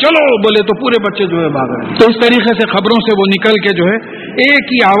وغیرہ ہے، چلو بولے تو پورے بچے جو ہے بھاگ رہے ہیں، تو اس طریقے سے خبروں سے وہ نکل کے جو ہے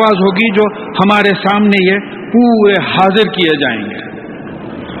ایک ہی آواز ہوگی جو ہمارے سامنے یہ پورے حاضر کیے جائیں گے۔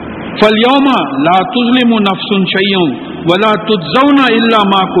 فَالْيَوْمَ لَا تُظْلِمُ نَفْسٌ شَيْئًا وَلَا تُجْزَوْنَ إِلَّا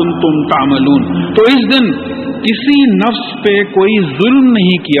مَا كُنْتُمْ تَعْمَلُونَ، تو اس دن کسی نفس پہ کوئی ظلم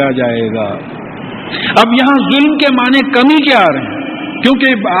نہیں کیا جائے گا۔ اب یہاں ظلم کے معنی کمی کے آ رہے ہیں، کیونکہ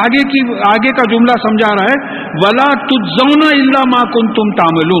آگے کا جملہ سمجھا رہا ہے وَلَا تُجْزَوْنَ إِلَّا مَا كُنْتُمْ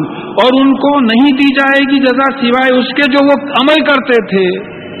تَعْمَلُونَ، اور ان کو نہیں دی جائے گی جزا سوائے اس کے جو وہ عمل کرتے تھے،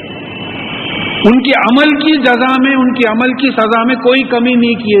 ان کے عمل کی جزا میں، ان کے عمل کی سزا میں کوئی کمی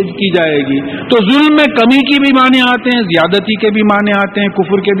نہیں کی جائے گی۔ تو ظلم میں کمی کی بھی معنی آتے ہیں، زیادتی کے بھی معنی آتے ہیں،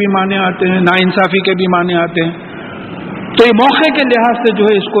 کفر کے بھی معنی آتے ہیں، ناانصافی کے بھی معنی آتے ہیں۔ تو یہ موقع کے لحاظ سے جو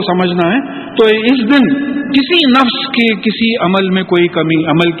ہے اس کو سمجھنا ہے. تو اس دن کسی نفس کی کسی عمل میں کوئی کمی،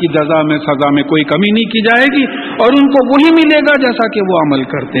 عمل کی جزا میں سزا میں کوئی کمی نہیں کی جائے گی، اور ان کو وہی ملے گا جیسا کہ وہ عمل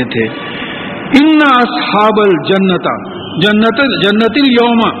کرتے تھے. ان اصحاب الجنت جنت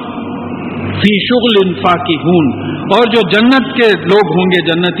اليوم فی شغل فاکہون، اور جو جنت کے لوگ ہوں گے،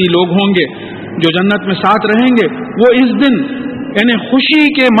 جنتی لوگ ہوں گے جو جنت میں ساتھ رہیں گے، وہ اس دن یعنی خوشی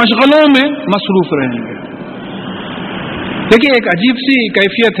کے مشغلوں میں مصروف رہیں گے. دیکھیے ایک عجیب سی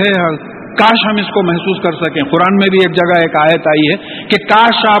کیفیت ہے، کاش ہم اس کو محسوس کر سکیں. قرآن میں بھی ایک جگہ ایک آیت آئی ہے کہ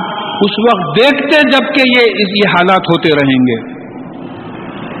کاش آپ اس وقت دیکھتے جب کہ یہ حالات ہوتے رہیں گے،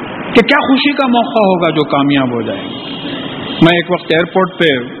 کہ کیا خوشی کا موقع ہوگا جو کامیاب ہو جائے گا. میں ایک وقت ایئرپورٹ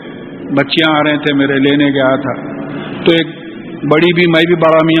پہ بچیاں آ رہے تھے، میرے لینے گیا تھا، تو ایک بڑی بھی، میں بھی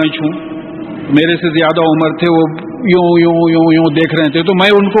بڑا میاں ہوں، میرے سے زیادہ عمر تھے، وہ یوں یوں یوں یوں دیکھ رہے تھے. تو میں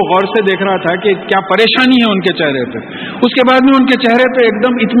ان کو غور سے دیکھ رہا تھا کہ کیا پریشانی ہے ان کے چہرے پہ. اس کے بعد میں ان کے چہرے پہ ایک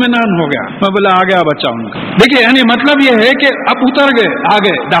دم اطمینان ہو گیا. میں بولا آ گیا بچہ ان کا. دیکھیے یعنی مطلب یہ ہے کہ اب اتر گئے، آ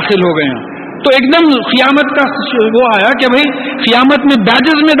گئے، داخل ہو گئے ہیں. تو ایک دم قیامت کا وہ آیا کہ بھائی قیامت میں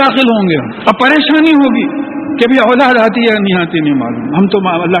بیجز میں داخل ہوں گے. اب پریشانی ہوگی کہ بھی اولاد آتی ہے نہیں آتی نہیں معلوم، ہم تو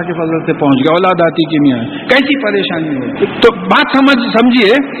اللہ کے فضل سے پہنچ گئے، اولاد آتی کی نہیں آئی، کیسی پریشانی ہوگی. تو بات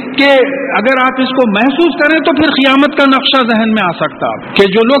سمجھیے کہ اگر آپ اس کو محسوس کریں تو پھر قیامت کا نقشہ ذہن میں آ سکتا کہ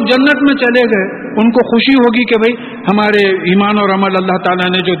جو لوگ جنت میں چلے گئے ان کو خوشی ہوگی کہ بھائی ہمارے ایمان اور عمل اللہ تعالیٰ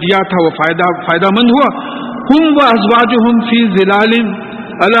نے جو دیا تھا وہ فائدہ مند ہوا. ہم وازواجہم فی ظلال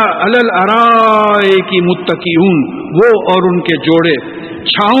علی الارائک متکئون، وہ اور ان کے جوڑے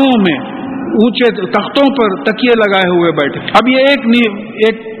چھاؤں میں اونچے تختوں پر تکیے لگائے ہوئے بیٹھے. اب یہ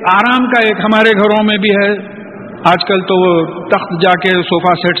ایک آرام کا ایک ہمارے گھروں میں بھی ہے. آج کل تو وہ تخت جا کے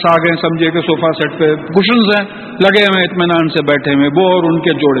صوفہ سیٹس آ گئے، سمجھے کہ صوفہ سیٹ پہ کشنز ہیں لگے ہوئے، اطمینان سے بیٹھے ہوئے، وہ اور ان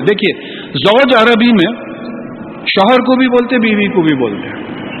کے جوڑے. دیکھیے زوج عربی میں شوہر کو بھی بولتے، بیوی کو بھی بولتے.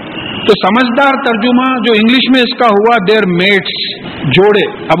 تو سمجھدار ترجمہ جو انگلش میں اس کا ہوا دیر میٹس، جوڑے.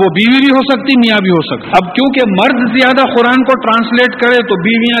 اب وہ بیوی بھی ہو سکتی، میاں بھی ہو سکتی. اب کیونکہ مرد زیادہ قرآن کو ٹرانسلیٹ کرے تو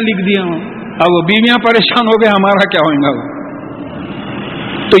بیویاں لکھ دیا ہوں. اب وہ بیویاں پریشان ہو گئے، ہمارا کیا ہوگا.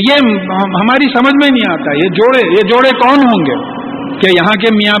 تو یہ ہماری سمجھ میں نہیں آتا. یہ جوڑے کون ہوں گے؟ کہ یہاں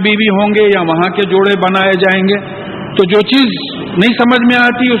کے میاں بیوی ہوں گے یا وہاں کے جوڑے بنائے جائیں گے؟ تو جو چیز نہیں سمجھ میں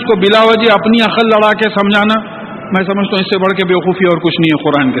آتی اس کو بلا وجہ اپنی عقل لڑا کے سمجھانا، میں سمجھتا ہوں اس سے بڑھ کے بیوقوفی اور کچھ نہیں ہے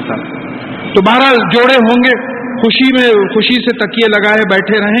قرآن کے ساتھ. تو بہرحال جوڑے ہوں گے، خوشی سے تکیے لگائے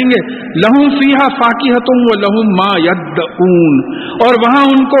بیٹھے رہیں گے. لہم فیہا فاکہۃ و لہم ما یدعون، اور وہاں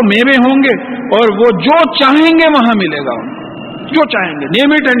ان کو میوے ہوں گے اور وہ جو چاہیں گے وہاں ملے گا. جو چاہیں گے،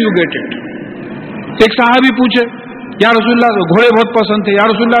 name it and you get it. ایک صحابی پوچھے یا رسول اللہ، گھوڑے بہت پسند تھے، یا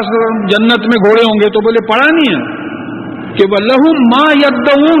رسول اللہ صلی اللہ علیہ وسلم جنت میں گھوڑے ہوں گے؟ تو بولے پڑھا نہیں ہے کہ لہم ما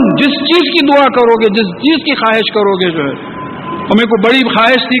یدعون، جس چیز کی دعا کرو گے، جس چیز کی خواہش کرو گے جو ہے. اور میرے کو بڑی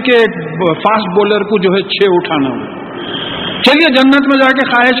خواہش تھی کہ فاسٹ بولر کو جو ہے 6 اٹھانا ہو. چلیے جنت میں جا کے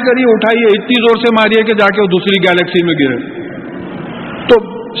خواہش کریے، اٹھائیے، اتنی زور سے ماریے کہ جا کے وہ دوسری گیلیکسی میں گرے. تو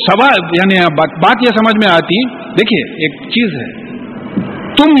سوال یعنی بات یہ سمجھ میں آتی. دیکھیے ایک چیز ہے،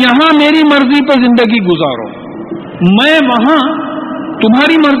 تم یہاں میری مرضی پہ زندگی گزارو، میں وہاں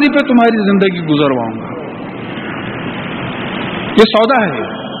تمہاری مرضی پہ تمہاری زندگی گزرواؤں گا. یہ سودا ہے.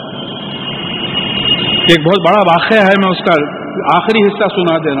 ایک بہت بڑا واقعہ ہے، میں اس کا آخری حصہ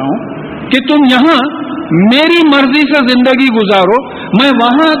سنا دے رہا ہوں کہ تم یہاں میری مرضی سے زندگی گزارو، میں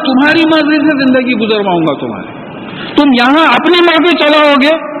وہاں تمہاری مرضی سے زندگی گزرواؤں گا تمہاری. تم یہاں اپنی مرضی چلاؤ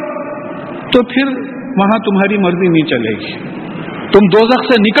گے تو پھر وہاں تمہاری مرضی نہیں چلے گی. تم دوزخ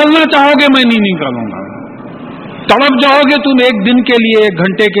سے نکلنا چاہو گے، میں نہیں نکالوں گا. تڑپ جاؤ گے تم ایک دن کے لیے، 1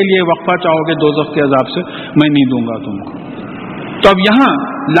 گھنٹے کے لیے وقفہ چاہو گے دوزخ کے عذاب سے، میں نہیں دوں گا تم کو. تو اب یہاں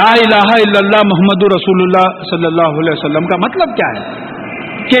لا الہ الا اللہ محمد رسول اللہ صلی اللہ علیہ وسلم کا مطلب کیا ہے؟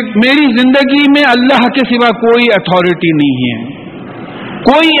 کہ میری زندگی میں اللہ کے سوا کوئی اتھارٹی نہیں ہے،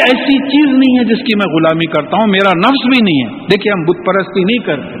 کوئی ایسی چیز نہیں ہے جس کی میں غلامی کرتا ہوں، میرا نفس بھی نہیں ہے. دیکھیے ہم بت پرستی نہیں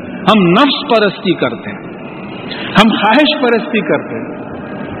کرتے، ہم نفس پرستی کرتے ہیں، ہم خواہش پرستی کرتے ہیں.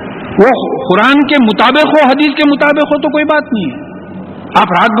 وہ قرآن کے مطابق ہو، حدیث کے مطابق ہو تو کوئی بات نہیں ہے.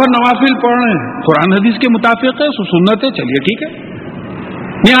 آپ رات بھر نوافل پڑھ رہے ہیں، قرآن حدیث کے مطابق ہے، سنت ہے، چلیے ٹھیک ہے.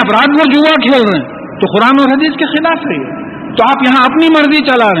 نہیں آپ رات بھر جوا کھیل رہے ہیں تو قرآن اور حدیث کے خلاف ہے. تو آپ یہاں اپنی مرضی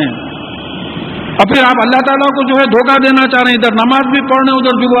چلا رہے ہیں اور پھر آپ اللہ تعالیٰ کو جو ہے دھوکہ دینا چاہ رہے ہیں، ادھر نماز بھی پڑھ رہے ہیں،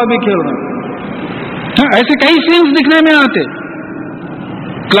 ادھر جوا بھی کھیل رہے ہیں. ایسے کئی سینس دکھنے میں آتے.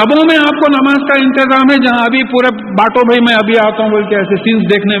 کلبوں میں آپ کو نماز کا انتظام ہے جہاں ابھی پورے باٹو بھائی میں ابھی آتا ہوں بول کے ایسے سینس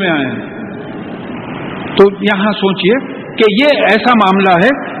دیکھنے میں آئے ہیں. تو یہاں سوچئے کہ یہ ایسا معاملہ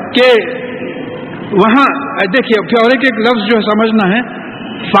ہے کہ وہاں دیکھیے اور ایک لفظ جو سمجھنا ہے،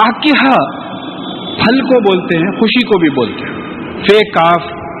 فاکہہ پھل کو بولتے ہیں، خوشی کو بھی بولتے ہیں. فے کاف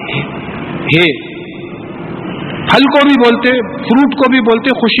ہے، پھل کو بھی بولتے، فروٹ کو بھی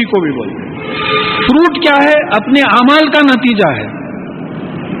بولتے، خوشی کو بھی بولتے. فروٹ کیا ہے؟ اپنے اعمال کا نتیجہ ہے.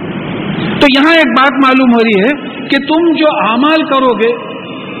 تو یہاں ایک بات معلوم ہو رہی ہے کہ تم جو اعمال کرو گے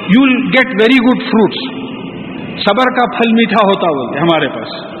you will get very good fruits. صبر کا پھل میٹھا ہوتا ہوگا ہمارے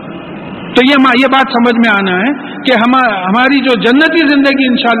پاس. تو یہ بات سمجھ میں آنا ہے کہ ہماری جو جنتی زندگی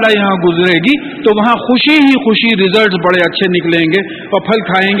انشاءاللہ یہاں گزرے گی تو وہاں خوشی ہی خوشی، ریزلٹس بڑے اچھے نکلیں گے اور پھل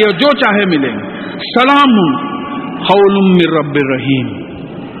کھائیں گے اور جو چاہے ملیں گے. سلام قول من رب الرحیم.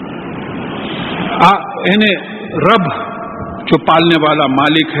 یعنی رب جو پالنے والا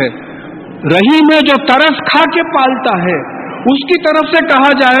مالک ہے، رحیم ہے جو ترس کھا کے پالتا ہے، اس کی طرف سے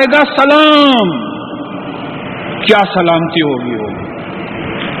کہا جائے گا سلام. کیا سلامتی ہوگی وہ،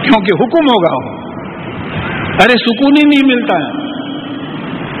 کیونکہ حکم ہوگا. ارے سکون ہی نہیں ملتا ہے.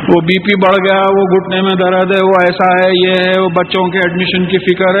 وہ بی پی بڑھ گیا، وہ گھٹنے میں درد ہے، وہ ایسا ہے، یہ ہے، وہ بچوں کے ایڈمیشن کی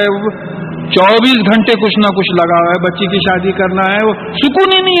فکر ہے، 24 گھنٹے کچھ نہ کچھ لگا ہوا ہے، بچی کی شادی کرنا ہے، وہ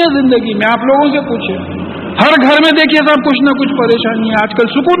سکون ہی نہیں ہے زندگی میں. آپ لوگوں سے پوچھیں، ہر گھر میں دیکھیے صاحب کچھ نہ کچھ پریشانی ہے. آج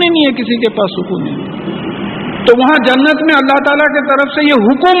کل سکون ہی نہیں ہے، کسی کے پاس سکون نہیں. تو وہاں جنت میں اللہ تعالیٰ کی طرف سے یہ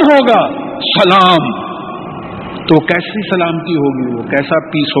حکم ہوگا سلام. تو کیسی سلامتی ہوگی، وہ کیسا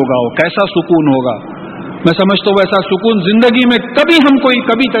پیس ہوگا، وہ کیسا سکون ہوگا. میں سمجھتا ہوں ویسا سکون زندگی میں کبھی ہم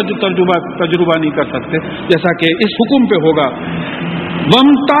کبھی تجربہ نہیں کر سکتے جیسا کہ اس حکم پہ ہوگا.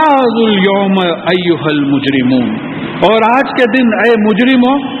 وَامْتَازُوا الْيَوْمَ أَيُّهَا الْمُجْرِمُونَ. اور آج کے دن اے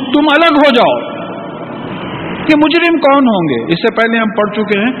مجرموں تم الگ ہو جاؤ. کہ مجرم کون ہوں گے؟ اس سے پہلے ہم پڑھ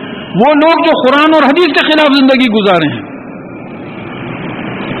چکے ہیں، وہ لوگ جو قرآن اور حدیث کے خلاف زندگی گزارے ہیں.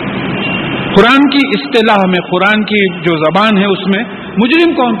 قرآن کی اصطلاح میں، قرآن کی جو زبان ہے اس میں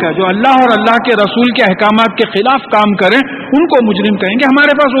مجرم کون کا ہے؟ جو اللہ اور اللہ کے رسول کے احکامات کے خلاف کام کریں ان کو مجرم کہیں گے.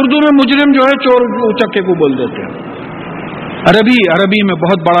 ہمارے پاس اردو میں مجرم جو ہے چور اچکے کو بول دیتے ہیں. عربی میں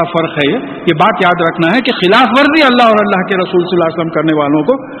بہت بڑا فرق ہے. یہ بات یاد رکھنا ہے کہ خلاف ورزی اللہ اور اللہ کے رسول صلی اللہ علیہ وسلم کرنے والوں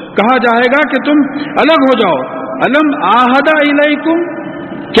کو کہا جائے گا کہ تم الگ ہو جاؤ. الم عہد الیکم،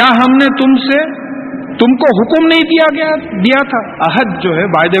 کیا ہم نے تم کو حکم نہیں دیا تھا؟ عہد جو ہے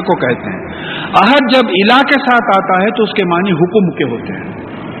وعدے کو کہتے ہیں. عہد جب الہ کے ساتھ آتا ہے تو اس کے معنی حکم کے ہوتے ہیں.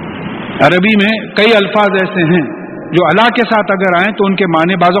 عربی میں کئی الفاظ ایسے ہیں جو اللہ کے ساتھ اگر آئیں تو ان کے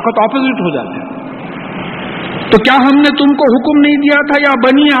معنی بعض اوقات اپوزٹ ہو جاتے ہیں. تو کیا ہم نے تم کو حکم نہیں دیا تھا یا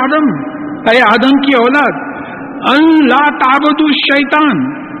بنی آدم، اے آدم کی اولاد، ان لا تعبدوا الشیطان،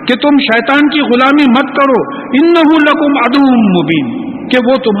 کہ تم شیطان کی غلامی مت کرو، انہ لکم عدو مبین، کہ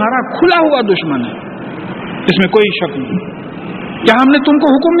وہ تمہارا کھلا ہوا دشمن ہے، اس میں کوئی شک نہیں. کیا ہم نے تم کو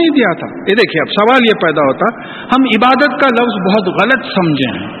حکم نہیں دیا تھا؟ یہ دیکھیے اب سوال یہ پیدا ہوتا، ہم عبادت کا لفظ بہت غلط سمجھے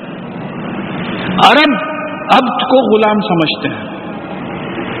ہیں. عرب عبد کو غلام سمجھتے ہیں،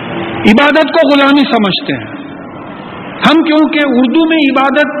 عبادت کو غلامی سمجھتے ہیں. ہم کیونکہ اردو میں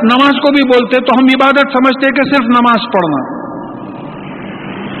عبادت نماز کو بھی بولتے تو ہم عبادت سمجھتے ہیں کہ صرف نماز پڑھنا.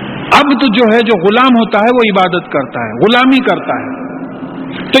 عبد جو ہے، جو غلام ہوتا ہے، وہ عبادت کرتا ہے، غلامی کرتا ہے.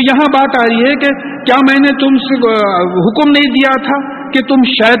 تو یہاں بات آ رہی ہے کہ کیا میں نے تم سے حکم نہیں دیا تھا کہ تم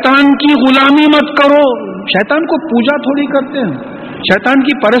شیطان کی غلامی مت کرو؟ شیطان کو پوجا تھوڑی کرتے ہیں، شیطان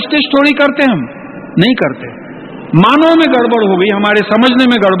کی پرستش تھوڑی کرتے ہیں، ہم نہیں کرتے. معنوں میں گڑبڑ ہو گئی، ہمارے سمجھنے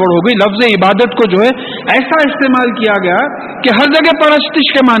میں گڑبڑ ہو گئی. لفظ عبادت کو جو ہے ایسا استعمال کیا گیا کہ ہر جگہ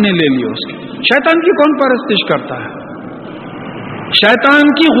پرستش کے معنی لے لیے اس کے. شیطان کی کون پرستش کرتا ہے؟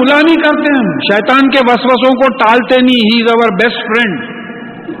 شیطان کی غلامی کرتے ہیں ہم. شیطان کے وسوسوں کو ٹالتے نہیں. He is our best friend.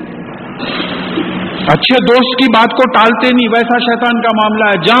 اچھے دوست کی بات کو ٹالتے نہیں، ویسا شیطان کا معاملہ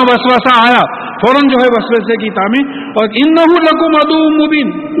ہے. جہاں وسوسہ آیا فوراً جو ہے وسوسے کی تعمیر. اور انہ لکم عدو مبین،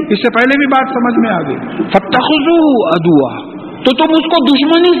 اس سے پہلے بھی بات سمجھ میں آ گئی. فاتخذوہ عدوا، تو تم اس کو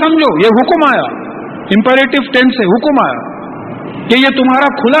دشمن ہی سمجھو. یہ حکم آیا، امپیریٹو ٹینس سے حکم آیا کہ یہ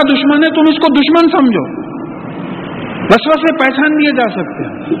تمہارا کھلا دشمن ہے، تم اس کو دشمن سمجھو. وسوسے پہچان لیے جا سکتے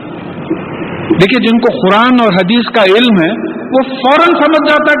ہیں. دیکھیے جن کو قرآن اور حدیث کا علم ہے وہ فوراً سمجھ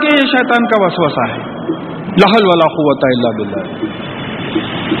جاتا کہ یہ شیطان کا وسوسہ ہے. لا حول ولا قوت الا باللہ.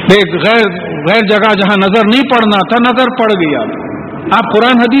 غیر جگہ جہاں نظر نہیں پڑنا تھا نظر پڑ گئی. آپ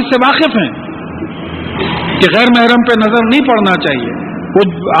قرآن حدیث سے واقف ہیں کہ غیر محرم پہ نظر نہیں پڑنا چاہیے. وہ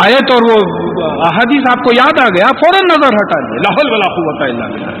آیت اور وہ احادیث آپ کو یاد آ گیا، فوراً نظر ہٹا دیں. لا حول ولا قوت الا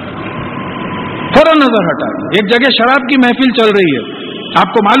باللہ. فوراً نظر ہٹا دیں. ایک جگہ شراب کی محفل چل رہی ہے،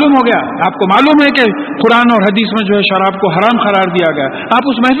 آپ کو معلوم ہو گیا، آپ کو معلوم ہے کہ قرآن اور حدیث میں جو ہے شراب کو حرام قرار دیا گیا، آپ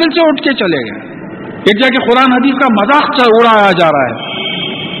اس محفل سے اٹھ کے چلے گئے. ایک جگہ قرآن حدیث کا مذاق اڑایا جا رہا ہے،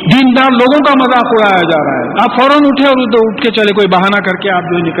 دیندار لوگوں کا مذاق اڑایا جا رہا ہے، آپ فوراً اٹھے اور اٹھ کے چلے، کوئی بہانہ کر کے آپ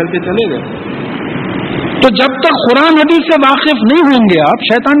جو نکل کے چلے گئے. تو جب تک قرآن حدیث سے واقف نہیں ہوں گے آپ،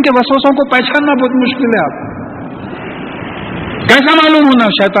 شیطان کے وسوسوں کو پہچاننا بہت مشکل ہے. آپ کیسا معلوم ہونا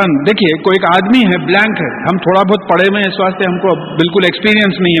شیطان؟ دیکھیے کوئی ایک آدمی ہے بلینک ہے، ہم تھوڑا بہت پڑھے ہوئے ہیں اس واسطے ہم کو بالکل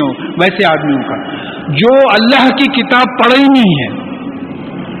ایکسپیرینس نہیں ہو ویسے آدمیوں کا، جو اللہ کی کتاب پڑھے ہی نہیں ہے،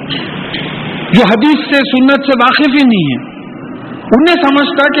 جو حدیث سے سنت سے واقف ہی نہیں ہے، انہیں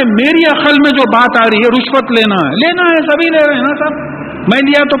سمجھتا کہ میری عقل میں جو بات آ رہی ہے رشوت لینا ہے، سبھی لے رہے ہیں نا صاحب، میں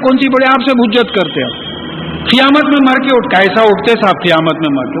لیا تو کون سی بڑے آپ سے حجت کرتے ہیں. قیامت میں مر کے کیسا اٹھتے صاحب قیامت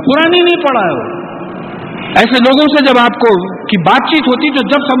میں مر کے؟ قرآن ہی نہیں پڑھا ہے وہ. ایسے لوگوں سے جب آپ کو کی بات چیت ہوتی تو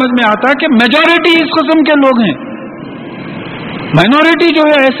جب سمجھ میں آتا کہ میجورٹی اس قسم کے لوگ ہیں، مائنورٹی جو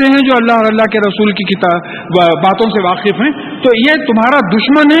ہے ایسے ہیں جو اللہ اور اللہ کے رسول کی کتاب باتوں سے واقف ہیں، تو یہ تمہارا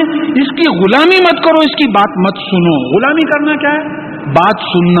دشمن ہے، اس کی غلامی مت کرو، اس کی بات مت سنو. غلامی کرنا کیا ہے؟ بات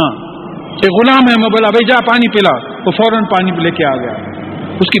سننا. ایک غلام ہے، میں بولا بھائی جا پانی پلا، وہ فوراً پانی لے کے آ گیا.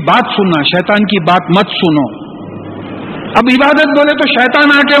 اس کی بات سننا، شیطان کی بات مت سنو. اب عبادت بولے تو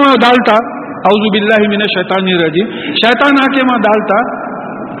شیطان آ کے وہاں ڈالتا، اعوذ باللہ من الشیطان الرجیم، شیطان آ کے وہاں ڈالتا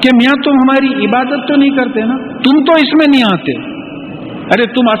کہ میاں تم ہماری عبادت تو نہیں کرتے نا، تم تو اس میں نہیں آتے. ارے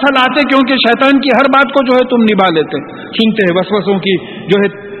تم اصل آتے کیونکہ شیطان کی ہر بات کو جو ہے تم نبھا لیتے، سنتے ہیں، وسوسوں کی جو ہے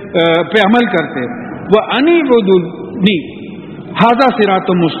پہ عمل کرتے. وہ انیبدونی ھذا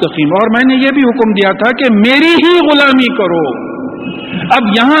صراط مستقیم، اور میں نے یہ بھی حکم دیا تھا کہ میری ہی غلامی کرو. اب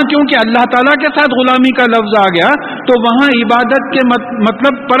یہاں کیونکہ اللہ تعالیٰ کے ساتھ غلامی کا لفظ آ گیا تو وہاں عبادت کے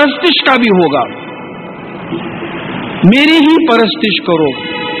مطلب پرستش کا بھی ہوگا. میری ہی پرستش کرو.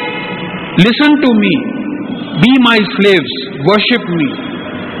 Listen to me, be my sleeves, worship me.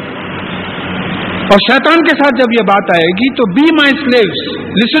 اور شیطان کے ساتھ جب یہ بات آئے گی تو be my sleeves,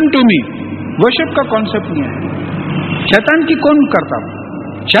 listen to me, worship کا کانسیپٹ نہیں ہے. شیطان کی کون کرتا؟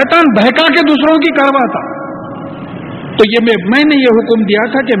 شیطان بہکا کے دوسروں کی کرواتا. تو یہ میں نے یہ حکم دیا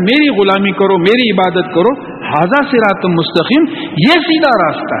تھا کہ میری غلامی کرو، میری عبادت کرو. ھذا صراط مستقیم، یہ سیدھا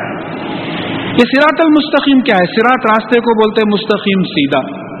راستہ ہے. یہ صراط المستقیم کیا ہے؟ صراط راستے کو بولتے ہیں، مستقیم سیدھا.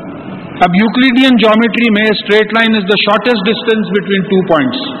 اب یوکلیڈین جیومیٹری میں straight line is the shortest distance between 2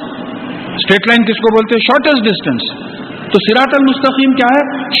 points. Straight line کس کو بولتے ہیں؟ Shortest distance. تو صراط المستقیم کیا ہے؟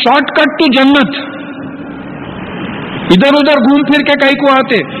 شارٹ کٹ ٹو جنت. ادھر ادھر گھوم پھر کے کہیں کو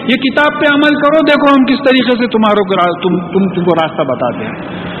آتے، یہ کتاب پہ عمل کرو، دیکھو ہم کس طریقے سے تم کو راستہ بتاتے ہیں.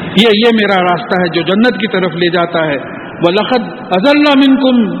 یہ میرا راستہ ہے جو جنت کی طرف لے جاتا ہے. وَلَقَدْ أَضَلَّ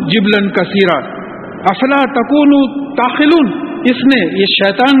مِنْكُمْ جِبْلًا كَثِيرًا أَفَلَا تَكُونُوا تَعْقِلُونَ. اس نے، یہ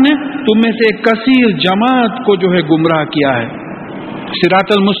شیطان نے تم میں سے ایک کثیر جماعت کو جو ہے گمراہ کیا ہے،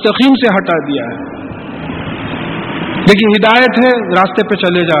 صراط المستقیم سے ہٹا دیا ہے. دیکھیے ہدایت ہے، راستے پہ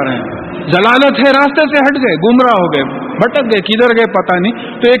چلے جا رہے ہیں، ضلالت ہے، راستے سے ہٹ گئے، گمراہ ہو گئے، بھٹک گئے، کدھر گئے پتہ نہیں.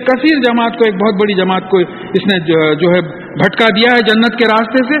 تو ایک کثیر جماعت کو، ایک بہت بڑی جماعت کو اس نے جو ہے بھٹکا دیا ہے جنت کے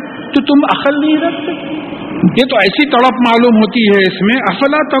راستے سے. تو تم عقل نہیں رکھتے؟ یہ تو ایسی تڑپ معلوم ہوتی ہے اس میں،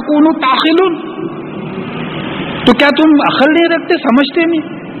 افلا تکونوا تعقلون. تو کیا تم عقل نہیں رکھتے، سمجھتے نہیں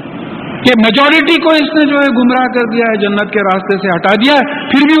کہ میجورٹی کو اس نے جو ہے گمراہ کر دیا ہے، جنت کے راستے سے ہٹا دیا ہے،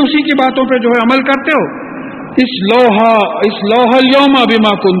 پھر بھی اسی کی باتوں پہ جو ہے عمل کرتے ہو. اس لوح اليوم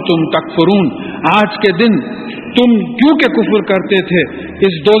بما کنتم تکفرون. آج کے دن تم کیوں کہ کفر کرتے تھے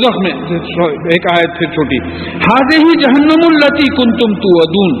اس دوزخ میں. ایک آیت پھر چھوٹی، ھذہ جہنم التی کنتم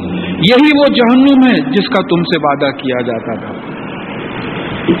توعدون. یہی وہ جہنم ہے جس کا تم سے وعدہ کیا جاتا تھا.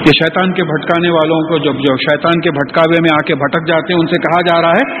 کہ شیطان کے بھٹکانے والوں کو جو شیطان کے بھٹکاوے میں آ کے بھٹک جاتے ہیں ان سے کہا جا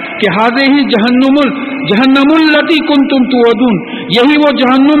رہا ہے کہ ھذہ جہنم التی کنتم توعدون. یہی وہ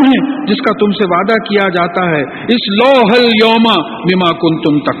جہنم ہے جس کا تم سے وعدہ کیا جاتا ہے. اس لوح اليوم بما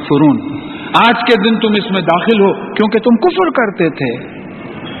کنتم تکفرون. آج کے دن تم اس میں داخل ہو کیونکہ تم کفر کرتے تھے،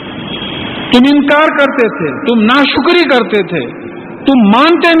 تم انکار کرتے تھے، تم ناشکری کرتے تھے، تم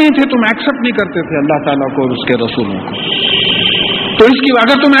مانتے نہیں تھے، تم ایکسپٹ نہیں کرتے تھے اللہ تعالیٰ کو اور اس کے رسولوں کو. تو اس کی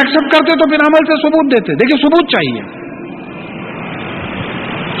اگر تم ایکسپٹ کرتے تو پھر عمل سے ثبوت دیتے. دیکھیں ثبوت چاہیے،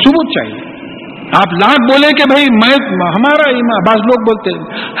 ثبوت چاہیے. آپ لاکھ بولے کہ بھائی میں ہمارا ایمان، بعض لوگ بولتے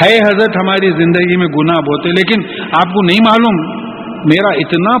ہے حضرت ہماری زندگی میں گناہ بہت ہے، لیکن آپ کو نہیں معلوم میرا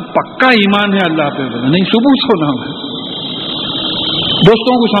اتنا پکا ایمان ہے اللہ پہ. نہیں، ثبوت ہونا ہوگا.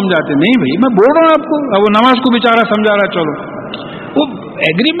 دوستوں کو سمجھاتے نہیں بھائی میں بول رہا ہوں آپ کو، وہ نماز کو بیچارہ سمجھا رہا، چلو وہ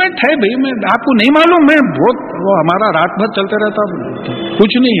ایگریمنٹ ہے بھائی، میں آپ کو نہیں معلوم، میں بہت وہ ہمارا رات بھر چلتے رہتا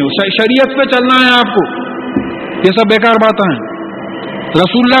کچھ نہیں ہے، شریعت پہ چلنا ہے آپ کو. یہ سب بیکار باتیں ہیں.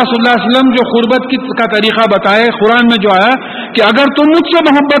 رسول اللہ صلی اللہ علیہ وسلم جو قربت کا طریقہ بتائے قرآن میں جو آیا کہ اگر تم مجھ سے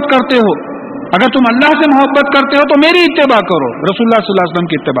محبت کرتے ہو، اگر تم اللہ سے محبت کرتے ہو تو میری اتباع کرو، رسول اللہ صلی اللہ علیہ وسلم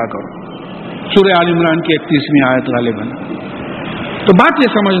کی اتباع کرو. سورہ آل عمران کی 31ویں آیت غالباً. تو بات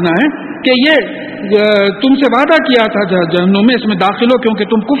یہ سمجھنا ہے کہ یہ تم سے وعدہ کیا تھا جہنم میں اس میں داخل ہو کیونکہ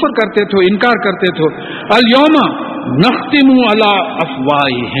تم کفر کرتے تھے، انکار کرتے تھے. الیوم نختم علی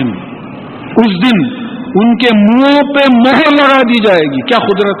افواہہم، اس دن ان کے منہوں پہ مہر لگا دی جائے گی. کیا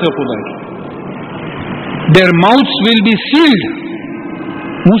قدرت ہے خدا کی. Their mouths will be sealed،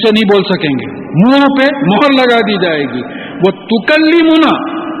 منہ سے نہیں بول سکیں گے، منہوں پہ مہر لگا دی جائے گی. وہ تکلمنا،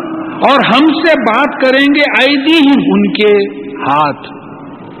 اور ہم سے بات کریں گے ایدیہم، ان کے ہاتھ،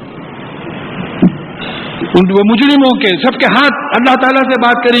 وہ مجرموں کے سب کے ہاتھ اللہ تعالیٰ سے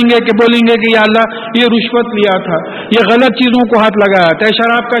بات کریں گے کہ بولیں گے کہ یا اللہ یہ رشوت لیا تھا، یہ غلط چیزوں کو ہاتھ لگایا تھا،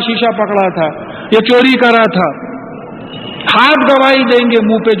 شراب کا شیشہ پکڑا تھا، یہ چوری کرا تھا. ہاتھ گواہی دیں گے،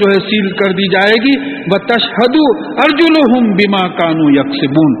 منہ پہ جو ہے سیل کر دی جائے گی. وَتَشْهَدُ أَرْجُلُهُمْ بِمَا كَانُوا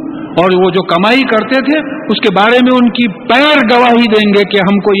يَكْسِبُونَ، اور وہ جو کمائی کرتے تھے اس کے بارے میں ان کی پیر گواہی دیں گے کہ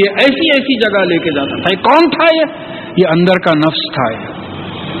ہم کو یہ ایسی ایسی جگہ لے کے جاتا تھا. کون تھا یہ اندر کا نفس تھا.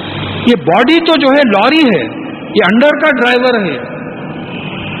 یہ باڈی تو جو ہے لوری ہے، یہ انڈر کا ڈرائیور ہے.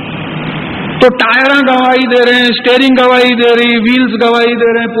 تو ٹائر گواہی دے رہے ہیں، اسٹیئرنگ گواہی دے رہی، ویلز گواہی دے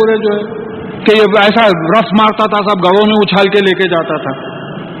رہے ہیں، پورے جو ہے کہ یہ ایسا رف مارتا تھا، سب گووں میں اچھال کے لے کے جاتا تھا.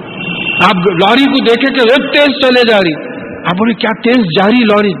 آپ لوری کو دیکھے کہ ایک تیز چلے جا رہی، آپ بولے کیا تیز جا رہی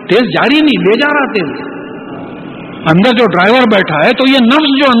لوری؟ تیز جا رہی نہیں، لے جا رہا تیز. اندر جو ڈرائیور بیٹھا ہے، تو یہ نفس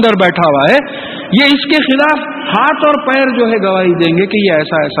جو اندر بیٹھا ہوا ہے، یہ اس کے خلاف ہاتھ اور پیر جو ہے گواہی دیں گے کہ یہ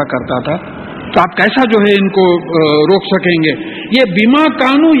ایسا ایسا کرتا تھا. تو آپ کیسا جو ہے ان کو روک سکیں گے؟ یہ بما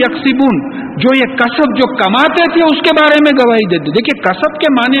کانوا یکسبون، جو یہ کسب جو کماتے تھے اس کے بارے میں گواہی دیتے. دیکھیے کسب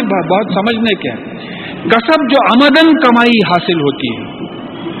کے معنی بہت سمجھنے کے ہیں. کسب جو عمدن کمائی حاصل ہوتی ہے،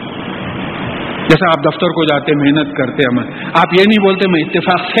 جیسا آپ دفتر کو جاتے محنت کرتے، آپ یہ نہیں بولتے میں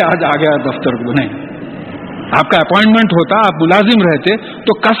اتفاق سے آج آ گیا دفتر کو، نہیں. آپ کا اپوائنٹمنٹ ہوتا، آپ ملازم رہتے.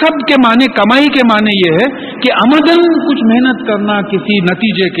 تو کسب کے معنی، کمائی کے معنی یہ ہے کہ عمدن کچھ محنت کرنا کسی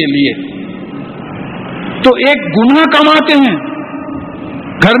نتیجے کے لیے. تو ایک گناہ کماتے ہیں،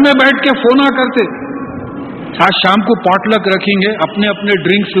 گھر میں بیٹھ کے فونا کرتے، آج شام کو پاٹ لک رکھیں گے، اپنے اپنے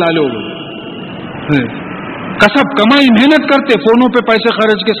ڈرنکس لا لو. کسب کمائی محنت کرتے، فونوں پہ پیسے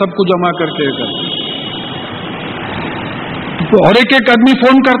خرچ کے سب کو جمع کرتے. اور ایک ایک آدمی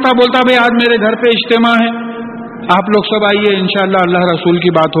فون کرتا، بولتا بھائی آج میرے گھر پہ اجتماع ہے، آپ لوگ سب آئیے، انشاءاللہ اللہ رسول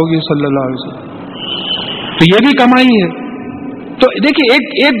کی بات ہوگی صلی اللہ علیہ وسلم. تو یہ بھی کمائی ہے. تو دیکھیے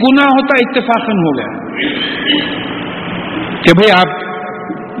ایک گناہ ہوتا اتفاقاً ہو گیا کہ بھئی آپ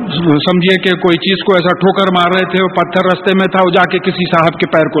سمجھیے کہ کوئی چیز کو ایسا ٹھوکر مار رہے تھے، وہ پتھر رستے میں تھا، وہ جا کے کسی صاحب کے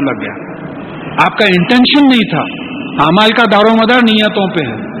پیر کو لگ گیا. آپ کا انٹینشن نہیں تھا، اعمال کا دار و مدار نیتوں پہ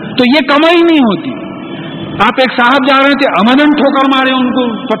ہے. تو یہ کمائی نہیں ہوتی. آپ ایک صاحب جا رہے تھے، عمدن ٹھوکر مارے، ان کو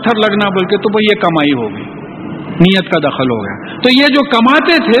پتھر لگنا بول کے، تو بھئی یہ کمائی ہو گئی، نیت کا دخل ہو گیا. تو یہ جو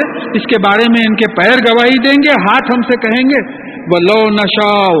کماتے تھے اس کے بارے میں ان کے پیر گواہی دیں گے، ہاتھ ہم سے کہیں گے وَلَوْ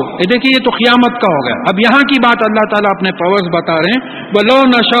نَشَاءُ. دیکھیے یہ تو قیامت کا ہو گیا. اب یہاں کی بات اللہ تعالیٰ اپنے پاورز بتا رہے ہیں. وَلَوْ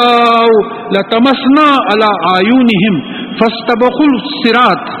نَشَاءُ لَطَمَسْنَا عَلَىٰ أَعْيُنِهِمْ فَاسْتَبَقُوا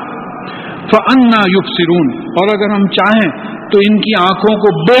الصِّرَاطَ فَأَنَّىٰ يُبْصِرُونَ. اور اگر ہم چاہیں تو ان کی آنکھوں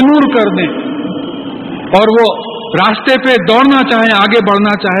کو بے نور کر دیں، اور وہ راستے پہ دوڑنا چاہیں، آگے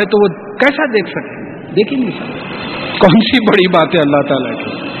بڑھنا چاہے، تو وہ کیسا دیکھ سکتے؟ دیکھ ہی نہیں سکتے. کون سی بڑی بات ہے اللہ تعالیٰ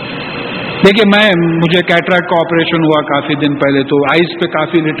کی. دیکھیے مجھے کیٹریکٹ کا آپریشن ہوا کافی دن پہلے، تو آئز پہ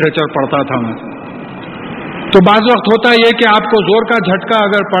کافی لٹریچر پڑھتا تھا میں. تو بعض وقت ہوتا یہ کہ آپ کو زور کا جھٹکا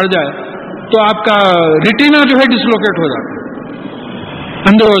اگر پڑ جائے تو آپ کا ریٹینا جو ہے ڈسلوکیٹ ہو جاتا ہے،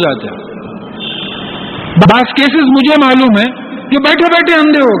 اندھے ہو جاتے ہیں. بعض کیسز مجھے معلوم ہے کہ بیٹھے بیٹھے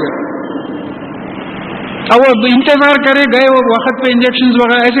اندھے ہو گئے. اب وہ انتظار کرے گئے، وہ وقت پہ انجیکشن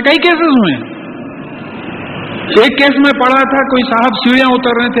وغیرہ، ایسے کئی کیسز ہوئے ہیں. ایک کیس میں پڑھا تھا، کوئی صاحب سیڑھیاں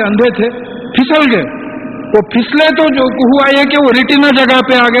اتر رہے تھے، اندھے تھے، پھسل گئے. وہ پھسلے تو جو ہوا یہ کہ وہ ریٹینا جگہ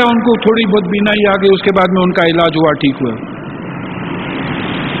پہ آ گیا، ان کو تھوڑی بہت بینائی آ گئی، اس کے بعد میں ان کا علاج ہوا، ٹھیک ہوا.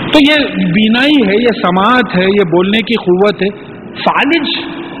 تو یہ بینائی ہے، یہ سماعت ہے، یہ بولنے کی قوت ہے.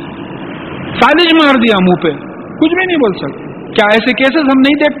 فالج مار دیا منہ پہ، کچھ بھی نہیں بول سکتے. کیا ایسے کیسز ہم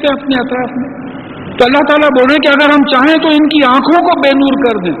نہیں دیکھتے اپنے اطراف میں؟ تو اللہ تعالیٰ بول رہے ہیں کہ اگر ہم چاہیں تو ان کی آنکھوں کو بے نور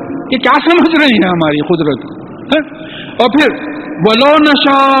کر دیں. یہ کیا سمجھ رہے ہیں ہماری قدرت کو؟ اور پھر وَلَوْ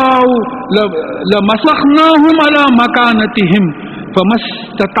نَشَاءُ لَمَسَخْنَاهُمْ عَلَىٰ مَكَانَتِهِمْ فَمَا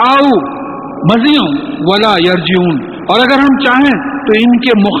اسْتَطَاعُوا مَضِيًّا وَلَا يَرْجِعُونَ. اور اگر ہم چاہیں تو ان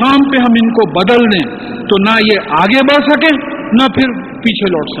کے مقام پہ ہم ان کو بدل دیں تو نہ یہ آگے بڑھ سکے نہ پھر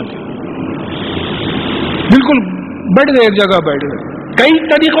پیچھے لوٹ سکے. بالکل بیٹھ گئے، ایک جگہ بیٹھ گئے. کئی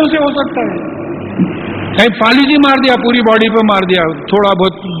طریقوں سے ہو سکتا ہے. کہیں فالجی مار دیا، پوری باڈی پہ مار دیا، تھوڑا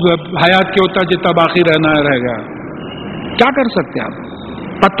بہت حیات کے ہوتا جتنا باقی رہنا رہ گیا. کیا کر سکتے آپ؟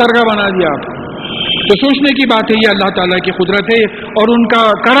 پتھر کا بنا دیا آپ. تو سوچنے کی بات ہے، یہ اللہ تعالیٰ کی قدرت ہے اور ان کا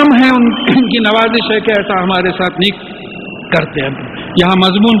کرم ہے، ان کی نوازش ہے کہ ایسا ہمارے ساتھ نہیں کرتے ہیں. یہاں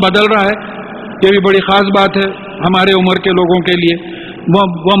مضمون بدل رہا ہے، یہ بھی بڑی خاص بات ہے ہمارے عمر کے لوگوں کے لیے.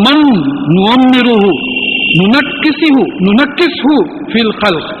 وَمَن نُعَمِّرُهُ نُنَكِّسْهُ فِي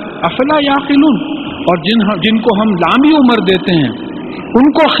الْخَلْقِ أَفَلَا يَعْقِلُونَ، اور جن کو ہم لامبی عمر دیتے ہیں ان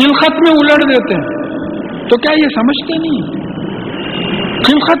کو خلقت میں الٹ دیتے ہیں، تو کیا یہ سمجھتے نہیں؟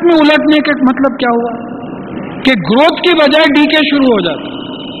 خلقت میں الٹنے کا مطلب کیا ہوا کہ گروتھ کی بجائے ڈیکے شروع ہو جاتا.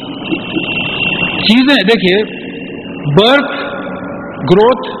 چیزیں دیکھیے، برتھ،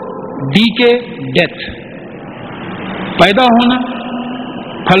 گروتھ، ڈیکے، ڈیتھ، پیدا ہونا،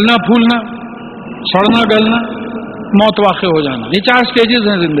 پھلنا پھولنا، سڑنا گلنا، موت واقع ہو جانا، یہ 4 سٹیجز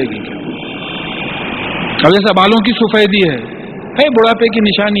ہیں زندگی کے. اب جیسا بالوں کی سفیدی ہے بڑھاپے کی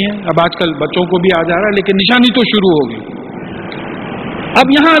نشانی ہے، اب آج کل بچوں کو بھی آ جا رہا ہے، لیکن نشانی تو شروع ہوگی.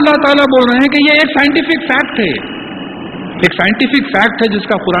 اب یہاں اللہ تعالیٰ بول رہے ہیں کہ یہ ایک سائنٹیفک فیکٹ ہے، ایک سائنٹیفک فیکٹ ہے جس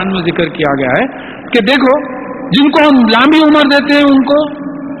کا قرآن میں ذکر کیا گیا ہے کہ دیکھو، جن کو ہم لمبی عمر دیتے ہیں ان کو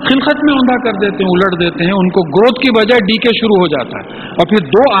خلقت میں اوندا کر دیتے ہیں، الٹ دیتے ہیں، ان کو گروتھ کی بجائے ڈیکے شروع ہو جاتا ہے. اور پھر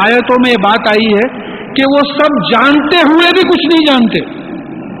 2 آیتوں میں یہ بات آئی ہے کہ وہ سب جانتے ہوئے بھی کچھ نہیں جانتے.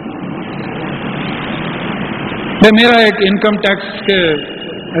 میرا ایک انکم ٹیکس کے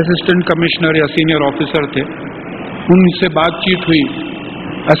اسسٹنٹ کمشنر یا سینئر آفیسر تھے، ان سے بات چیت ہوئی،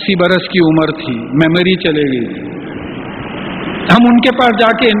 80 برس کی عمر تھی، میموری چلے گئی تھی. ہم ان کے پاس جا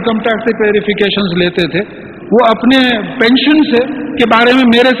کے انکم ٹیکس سے کلیریفیکیشنز لیتے تھے. وہ اپنے پینشن سے کے بارے میں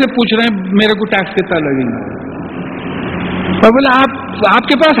میرے سے پوچھ رہے ہیں میرے کو ٹیکس کتنا لگے گا. اور بولے آپ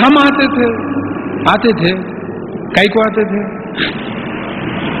کے پاس ہم آتے تھے کئی کو آتے تھے،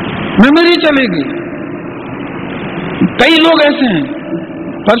 میموری چلے گی. کئی لوگ ایسے ہیں.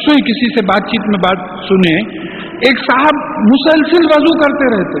 پرسوں ہی کسی سے بات چیت میں بات سنے، ایک صاحب مسلسل وضو کرتے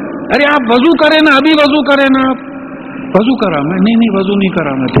رہتے. ارے آپ وضو کریں نا، ابھی وضو کریں نا. آپ وضو کرا میں؟ نہیں وضو نہیں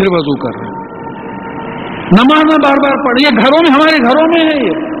کرا میں، پھر وضو کر رہے. نماز میں بار بار پڑھ، یہ گھروں میں، ہمارے گھروں میں ہے.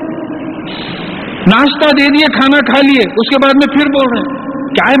 یہ ناشتہ دے دیے، کھانا کھا لیے، اس کے بعد میں پھر بول رہے ہیں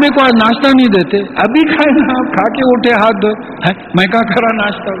کیا ہے میرے کو آج ناشتہ نہیں دیتے. ابھی کھائے نا، آپ کھا کے اٹھے ہاتھ دھوئے، میں کہاں کرا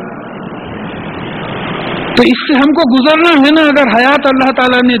ناشتہ. تو اس سے ہم کو گزرنا ہے نا، اگر حیات اللہ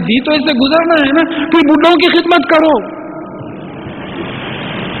تعالیٰ نے دی تو اس سے گزرنا ہے نا. پھر بڈھوں کی خدمت کرو.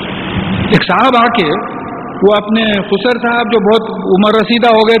 ایک صاحب آ کے وہ اپنے خسر صاحب جو بہت عمر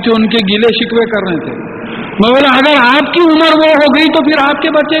رسیدہ ہو گئے تھے، ان کے گیلے شکوے کر رہے تھے. میں بولا اگر آپ کی عمر وہ ہو گئی تو پھر آپ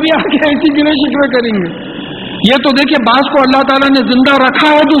کے بچے بھی آ کے ایسی گیلے شکوے کریں گے. یہ تو دیکھیے، بعض کو اللہ تعالیٰ نے زندہ رکھا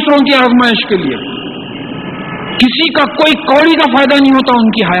ہے دوسروں کی آزمائش کے لیے. کسی کا کوئی کوڑی کا فائدہ نہیں ہوتا ان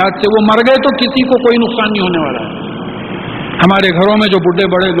کی حیات سے. وہ مر گئے تو کسی کو کوئی نقصان نہیں ہونے والا ہے. ہمارے گھروں میں جو بڈھے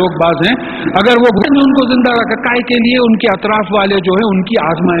بڑے لوگ باز ہیں، اگر وہ ان کو زندہ رکھا کائے کے لیے، ان کے اطراف والے جو ہیں ان کی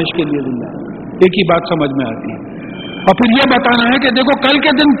آزمائش کے لیے زندہ. ایک ہی بات سمجھ میں آتی ہے. اور پھر یہ بتانا ہے کہ دیکھو کل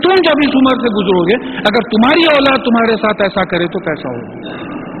کے دن تم جب اس عمر سے گزرو گے، اگر تمہاری اولاد تمہارے ساتھ ایسا کرے تو کیسا ہوگا.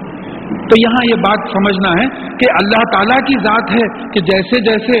 تو یہاں یہ بات سمجھنا ہے کہ اللہ تعالیٰ کی ذات ہے کہ جیسے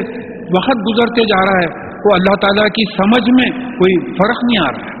جیسے وقت گزرتے جا رہا ہے وہ اللہ تعالیٰ کی سمجھ میں کوئی فرق نہیں آ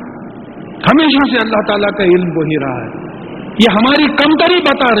رہا ہے. ہمیشہ سے اللہ تعالیٰ کا علم وہی رہا ہے. یہ ہماری کمتری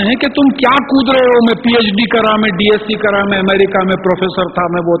بتا رہے ہیں کہ تم کیا کود رہے ہو. میں پی ایچ ڈی کرا، میں ڈی ایس سی کرا، میں امریکہ میں پروفیسر تھا،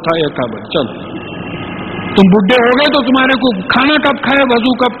 میں وہ تھا یہ تھا. بھائی چلو تم بڈھے ہو گئے تو تمہارے کو کھانا کب کھائے،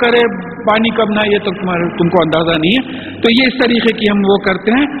 وضو کب کرے، پانی کب نہ، یہ تو تم کو اندازہ نہیں ہے. تو یہ اس طریقے کی ہم وہ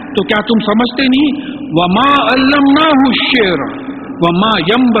کرتے ہیں. تو کیا تم سمجھتے نہیں؟ وما علمناہ الشعر وما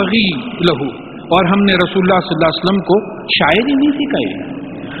ينبغي له، اور ہم نے رسول اللہ صلی اللہ علیہ وسلم کو شاعری نہیں سکھائی،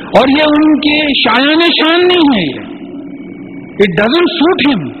 اور یہ ان کے شایان شان نہیں ہے. اٹ ڈزنٹ سوٹ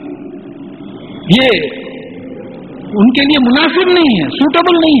ہم، یہ ان کے لیے مناسب نہیں ہے،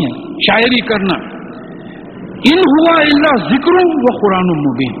 سوٹیبل نہیں ہے شاعری کرنا. ان ہوا الا ذکر و قرآن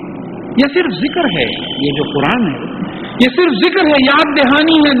مبین، یہ صرف ذکر ہے. یہ جو قرآن ہے یہ صرف ذکر ہے، یاد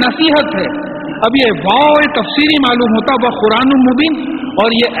دہانی ہے، نصیحت ہے. اب یہ واو تفسیری معلوم ہوتا وہ قرآن مبین،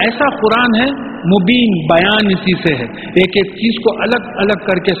 اور یہ ایسا قرآن ہے مبین، بیان اسی سے ہے، ایک ایک چیز کو الگ الگ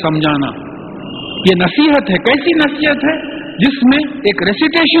کر کے سمجھانا. یہ نصیحت ہے. کیسی نصیحت ہے؟ جس میں ایک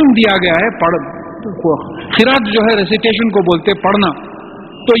ریسیٹیشن دیا گیا ہے. قرات جو ہے ریسیٹیشن کو بولتے پڑھنا.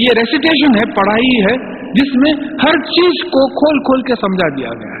 تو یہ ریسیٹیشن ہے، پڑھائی ہے، جس میں ہر چیز کو کھول کھول کے سمجھا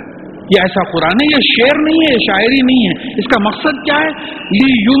دیا گیا ہے. یہ ایسا قرآن ہے، یہ شعر نہیں ہے، یہ شاعری نہیں ہے. اس کا مقصد کیا ہے؟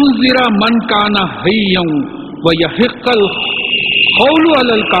 لِيُنذِرَ مَنْ كَانَ حَيًّا وَيَحِقَّ الْقَوْلُ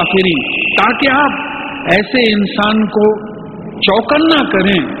عَلَى الْكَافِرِينَ، تاکہ آپ ایسے انسان کو چوکنا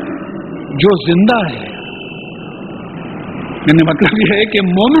کریں جو زندہ ہے. یعنی مطلب یہ ہے کہ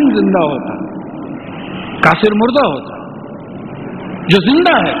مومن زندہ ہوتا، کافر مردہ ہوتا. جو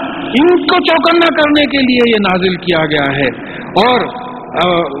زندہ ہے ان کو چوکنا کرنے کے لیے یہ نازل کیا گیا ہے. اور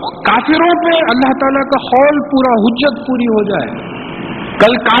کافروں پہ اللہ تعالیٰ کا قول پورا، حجت پوری ہو جائے.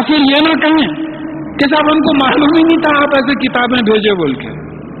 کل کافر یہ نہ کہیں کہ صاحب ہم کو معلوم ہی نہیں تھا آپ ایسے کتابیں بھیجے بول کے.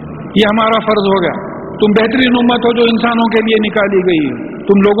 یہ ہمارا فرض ہو گیا. تم بہترین امت ہو جو انسانوں کے لیے نکالی گئی ہے.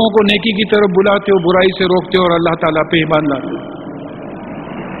 تم لوگوں کو نیکی کی طرف بلاتے ہو، برائی سے روکتے ہو اور اللہ تعالیٰ پہ ایمان لاتے ہو.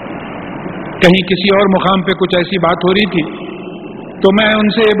 کہیں کسی اور مقام پہ کچھ ایسی بات ہو رہی تھی تو میں ان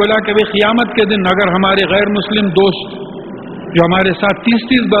سے یہ بولا کہ بھئی قیامت کے دن اگر ہمارے غیر مسلم دوست جو ہمارے ساتھ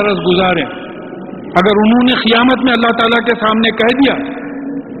 30-30 برس گزارے، اگر انہوں نے قیامت میں اللہ تعالیٰ کے سامنے کہہ دیا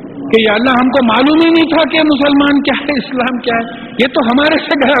کہ یا اللہ ہم کو معلوم ہی نہیں تھا کہ مسلمان کیا ہے، اسلام کیا ہے، یہ تو ہمارے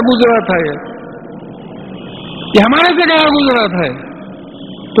سے گیا گزرا تھا، یہ ہمارے سے گیا گزرا تھا،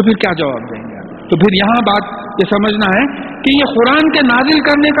 تو پھر کیا جواب دیں گے؟ تو پھر یہاں بات یہ سمجھنا ہے کہ یہ قرآن کے نازل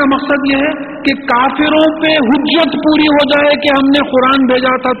کرنے کا مقصد یہ ہے کہ کافروں پہ حجت پوری ہو جائے کہ ہم نے قرآن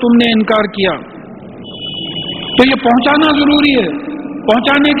بھیجا تھا، تم نے انکار کیا. تو یہ پہنچانا ضروری ہے.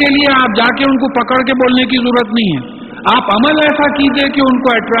 پہنچانے کے لیے آپ جا کے ان کو پکڑ کے بولنے کی ضرورت نہیں ہے. آپ عمل ایسا کیجئے کہ ان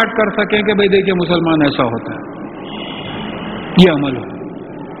کو اٹریکٹ کر سکیں کہ بھئی دیکھیں مسلمان ایسا ہوتا ہے. یہ عمل ہو.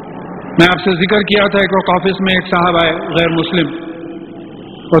 میں آپ سے ذکر کیا تھا ایک وقت آفس میں ایک صاحب آئے غیر مسلم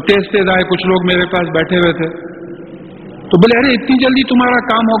اور تیز آئے. کچھ لوگ میرے پاس بیٹھے ہوئے تھے تو بولے ارے اتنی جلدی تمہارا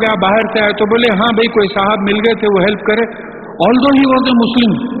کام ہو گیا، باہر سے آئے. تو بولے ہاں بھائی کوئی صاحب مل گئے تھے وہ ہیلپ کرے. آلدو ہی واز اے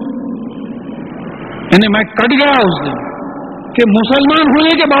مسلم، یعنی میں کٹ گیا اس دن کہ مسلمان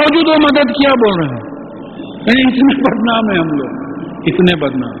ہونے کے باوجود وہ مدد کیا بول رہے ہیں. یعنی اتنے بدنام ہیں ہم لوگ، اتنے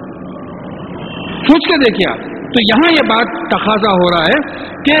بدنام. سوچ کے دیکھیے آپ. تو یہاں یہ بات تقاضا ہو رہا ہے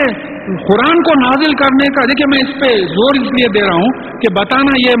کہ قرآن کو نازل کرنے کا، دیکھیے میں اس پہ زور اس لیے دے رہا ہوں کہ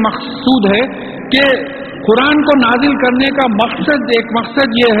بتانا یہ مقصود ہے کہ قرآن کو نازل کرنے کا ایک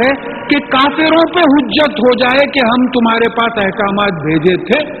مقصد یہ ہے کہ کافروں پہ حجت ہو جائے کہ ہم تمہارے پاس احکامات بھیجے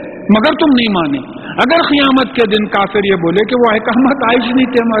تھے مگر تم نہیں مانے. اگر قیامت کے دن کافر یہ بولے کہ وہ احکامات آئے ہی نہیں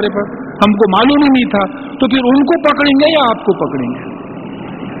تھے ہمارے پاس، ہم کو معلوم ہی نہیں تھا، تو پھر ان کو پکڑیں گے یا آپ کو پکڑیں گے؟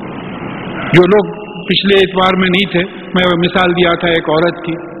 جو لوگ پچھلے اتوار میں نہیں تھے، میں مثال دیا تھا ایک عورت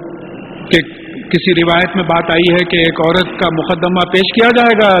کی کہ کسی روایت میں بات آئی ہے کہ ایک عورت کا مقدمہ پیش کیا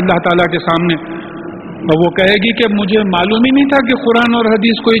جائے گا اللہ تعالیٰ کے سامنے اور وہ کہے گی کہ مجھے معلوم ہی نہیں تھا کہ قرآن اور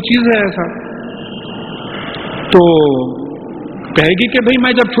حدیث کوئی چیز ہے ایسا. تو کہے گی کہ بھئی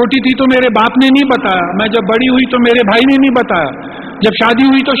میں جب چھوٹی تھی تو میرے باپ نے نہیں بتایا، میں جب بڑی ہوئی تو میرے بھائی نے نہیں بتایا، جب شادی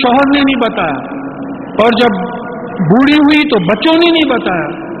ہوئی تو شوہر نے نہیں بتایا، اور جب بوڑھی ہوئی تو بچوں نے نہیں بتایا.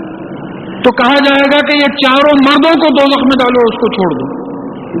 تو کہا جائے گا کہ یہ چاروں مردوں کو دوزخ میں ڈالو، اس کو چھوڑ دو.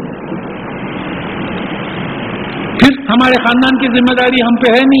 پھر ہمارے خاندان کی ذمہ داری ہم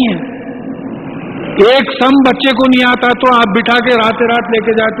پہ ہے نہیں ہے. ایک سم بچے کو نہیں آتا تو آپ بٹھا کے رات لے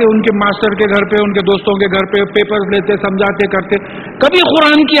کے جاتے ان کے ماسٹر کے گھر پہ، ان کے دوستوں کے گھر پہ، پیپر لیتے، سمجھاتے کرتے. کبھی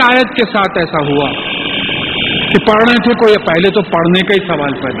قرآن کی آیت کے ساتھ ایسا ہوا کہ پڑھنے تھے کوئی؟ پہلے تو پڑھنے کا ہی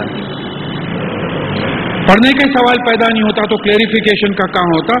سوال پیدا نہیں، پڑھنے کا ہی سوال پیدا نہیں ہوتا تو کلیریفیکیشن کا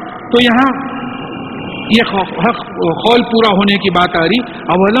کام ہوتا. تو یہاں یہ قول پورا ہونے کی بات آ رہی.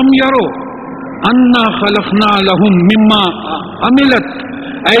 اولم یرو انا خلقنا لهم مما عملت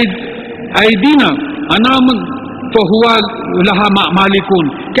ایدینا انام تو ہوا لہا مالکون.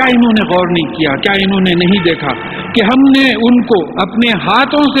 کیا انہوں نے غور نہیں کیا، کیا انہوں نے نہیں دیکھا کہ ہم نے ان کو اپنے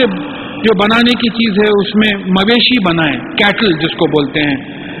ہاتھوں سے جو بنانے کی چیز ہے اس میں مویشی بنائے، کیٹل جس کو بولتے ہیں،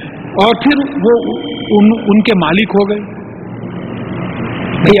 اور پھر وہ ان کے مالک ہو گئے.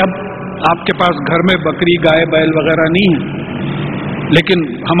 بھئی اب آپ کے پاس گھر میں بکری، گائے، بیل وغیرہ نہیں ہے، لیکن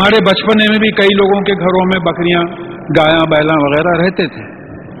ہمارے بچپنے میں بھی کئی لوگوں کے گھروں میں بکریاں، گایاں، بیلاں وغیرہ رہتے تھے.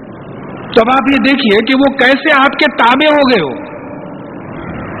 تو اب آپ یہ دیکھیے کہ وہ کیسے آپ کے تابع ہو گئے ہو.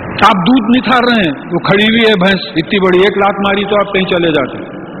 آپ دودھ نتھار رہے ہیں، وہ کھڑی ہوئی ہے بھینس اتنی بڑی، ایک لات ماری تو آپ کہیں چلے جاتے،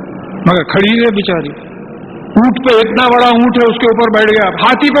 مگر کھڑی ہوئی ہے بیچاری. اونٹ پہ اتنا بڑا اونٹ ہے اس کے اوپر بیٹھ گیا،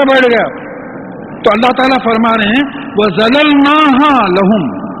 ہاتھی پہ بیٹھ گیا. تو اللہ تعالیٰ فرما رہے ہیں وَذَلَلْنَاهَا لَهُمْ،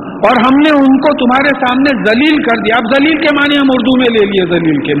 اور ہم نے ان کو تمہارے سامنے ذلیل کر دیا. اب ذلیل کے معنی ہم اردو میں لے لیے،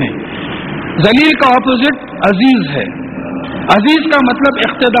 ذلیل کے نہیں. ذلیل کا اپوزٹ عزیز ہے. عزیز کا مطلب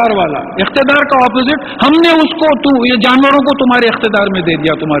اقتدار والا، اقتدار کا اپوزٹ ہم نے اس کو یہ جانوروں کو تمہارے اقتدار میں دے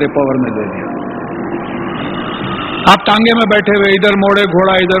دیا، تمہارے پاور میں دے دیا. آپ ٹانگے میں بیٹھے ہوئے، ادھر موڑے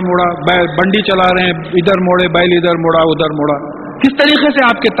گھوڑا، ادھر موڑا بنڈی چلا رہے ہیں، ادھر موڑے بیل، ادھر موڑا ادھر موڑا. کس طریقے سے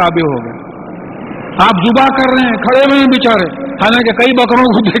آپ کے تابع ہو گئے. آپ ذبح کر رہے ہیں، کھڑے ہوئے ہیں بیچارے، حالانکہ کئی بکروں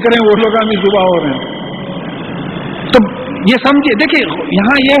کو دیکھ رہے ہیں وہ لوگ ہمیں ذبح ہو رہے ہیں. تو یہ سمجھے، دیکھیں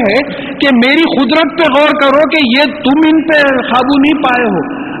یہاں یہ ہے کہ میری قدرت پہ غور کرو کہ یہ تم ان پہ قابو نہیں پائے ہو،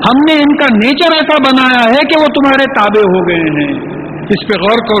 ہم نے ان کا نیچر ایسا بنایا ہے کہ وہ تمہارے تابع ہو گئے ہیں. اس پہ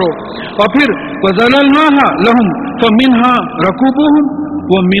غور کرو. اور پھر وَذَلَلْنَاهَا لَهُمْ فَمِنْهَا رَكُوبُهُمْ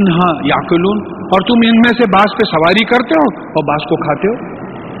ومنها یاکلون، اور تم ان میں سے بعض پہ سواری کرتے ہو اور بعض کو کھاتے ہو.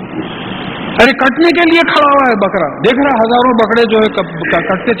 ارے کٹنے کے لیے کھڑا ہوا ہے بکرا، دیکھ رہا ہزاروں بکرے جو ہے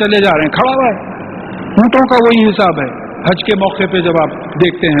کٹتے چلے جا رہے ہیں، کھڑا ہوا ہے. اونٹوں کا وہی حساب ہے. حج کے موقع پہ جب آپ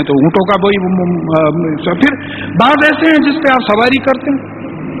دیکھتے ہیں تو اونٹوں کا وہی. پھر بعض ایسے ہیں جس پہ آپ سواری کرتے ہیں،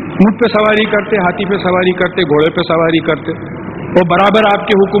 اونٹ پہ سواری کرتے، ہاتھی پہ سواری کرتے، گھوڑے پہ سواری کرتے، وہ برابر آپ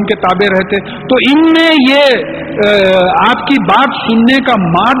کے حکم کے تابع رہتے. تو ان میں یہ آپ کی بات سننے کا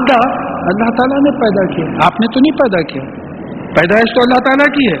مادہ اللہ تعالیٰ نے پیدا کیا، آپ نے تو نہیں پیدا کیا. پیدائش تو اللہ تعالیٰ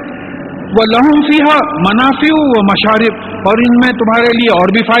کی ہے. وَلَهُمْ فِيهَا مَنَافِعُ وَمَشَارِبُ، اور ان میں تمہارے لیے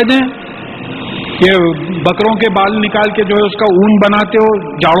اور بھی فائدے ہیں. یہ بکروں کے بال نکال کے جو ہے اس کا اون بناتے ہو،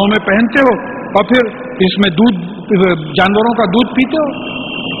 جاڑوں میں پہنتے ہو، اور پھر اس میں دودھ، جانوروں کا دودھ پیتے ہو.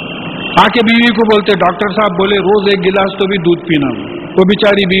 آ کے بیوی کو بولتے، ڈاکٹر صاحب بولے روز ایک گلاس تو بھی دودھ پینا. وہ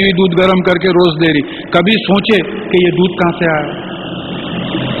بیچاری بیوی دودھ گرم کر کے روز دے رہی. کبھی سوچے کہ یہ دودھ کہاں سے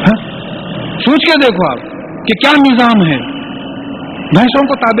آیا؟ سوچ کے دیکھو آپ کہ کیا نظام ہے. بھینسوں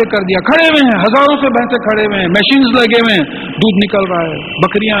کو تابع کر دیا، کھڑے ہوئے ہیں، ہزاروں سے بھینسیں کھڑے ہوئے ہیں، مشینز لگے ہوئے ہیں، دودھ نکل رہا ہے.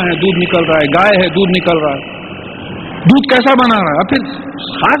 بکریاں ہیں، دودھ نکل رہا ہے. گائے ہے، دودھ نکل رہا ہے. دودھ کیسا بنا رہا ہے؟ پھر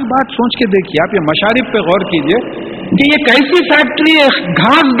خاص بات سوچ کے دیکھیے آپ، یہ مشارب پہ غور کیجئے کہ یہ کیسی فیکٹری ہے.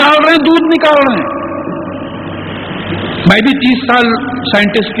 گھاس ڈال رہے ہیں، دودھ نکال رہے ہیں. میں بھی 30 سال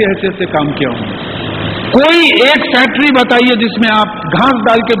سائنٹسٹ کی حیثیت سے کام کیا ہوں. کوئی ایک فیکٹری بتائیے جس میں آپ گھاس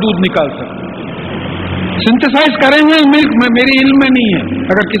ڈال کے دودھ نکال سکتے. سنتھسائز کریں گے ملک میں، میرے علم میں نہیں ہے،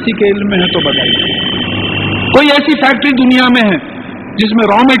 اگر کسی کے علم میں ہے تو بتائیے. کوئی ایسی فیکٹری دنیا میں ہے جس میں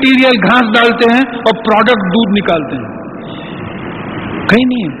را مٹیریل گھاس ڈالتے ہیں اور پروڈکٹ دودھ نکالتے ہیں؟ کہیں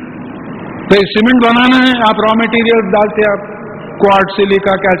نہیں ہے. تو سیمنٹ بنانا ہے، آپ را مٹیریل ڈالتے، آپ کوارٹ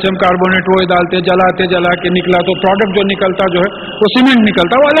سلیکا کیلشیم کاربونیٹ وہ ڈالتے، جلاتے، جلا کے نکلا تو پروڈکٹ جو نکلتا جو ہے وہ سیمنٹ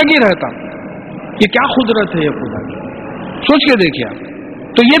نکلتا، وہ الگ ہی رہتا. یہ کیا قدرت ہے یہ خدا کی، سوچ کے دیکھیے آپ.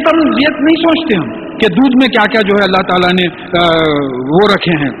 تو یہ نہیں سوچتے ہم کہ دودھ میں کیا کیا جو ہے اللہ تعالیٰ نے وہ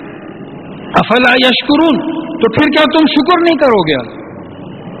رکھے ہیں. افلا یشکرون، تو پھر کیا تم شکر نہیں کرو گے؟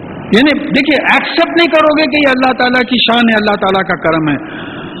 یعنی دیکھیے ایکسپٹ نہیں کرو گے کہ یہ اللہ تعالیٰ کی شان ہے، اللہ تعالیٰ کا کرم ہے.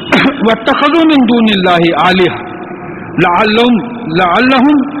 وَاتَّخَذُوا مِن دُونِ اللَّهِ آلِهَةً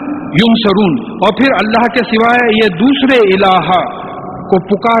لَعَلَّهُمْ يُنصَرُونَ، اور پھر اللہ کے سوائے یہ دوسرے الہ کو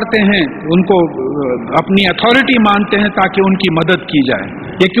پکارتے ہیں، ان کو اپنی اتھارٹی مانتے ہیں تاکہ ان کی مدد کی جائے.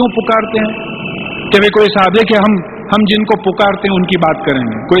 یہ کیوں پکارتے ہیں؟ کہ کوئی صاحب ہے کہ ہم جن کو پکارتے ہیں ان کی بات کریں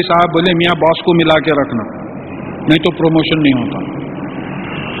گے. کوئی صاحب بولے میاں باس کو ملا کے رکھنا، نہیں تو پروموشن نہیں ہوتا.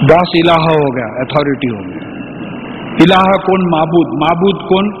 باس الہ ہو گیا، اتھارٹی ہو گیا. الہ کون؟ معبود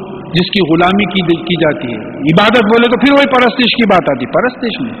کون؟ جس کی غلامی کی جاتی ہے. عبادت بولے تو پھر وہی پرستش کی بات آتی.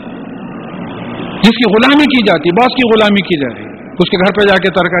 پرستش نہیں، جس کی غلامی کی جاتی، باس کی غلامی کی جا رہی، اس کے گھر پہ جا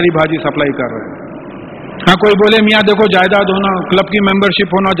کے ترکاری بھاجی سپلائی کر رہے ہیں. ہاں کوئی بولے میاں دیکھو جائیداد ہونا، کلب کی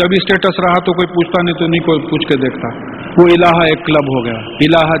ممبرشپ ہونا، جب اسٹیٹس رہا تو کوئی پوچھتا نہیں، تو نہیں کوئی پوچھ کے دیکھتا. وہ الہ ایک کلب ہو گیا،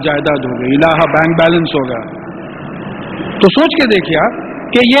 الہ جائیداد ہو گئی، الہ بینک بیلنس ہو گیا. تو سوچ کے دیکھیے آپ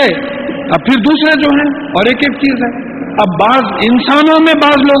کہ یہ اب پھر دوسرے جو ہیں اور ایک چیز ہے. اب بعض انسانوں میں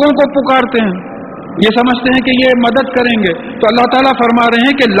بعض لوگوں کو پکارتے ہیں، یہ سمجھتے ہیں کہ یہ مدد کریں گے. تو اللہ تعالیٰ فرما رہے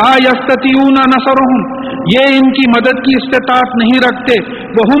ہیں کہ لا یستطیعون نصرہم، یہ ان کی مدد کی استطاعت نہیں رکھتے.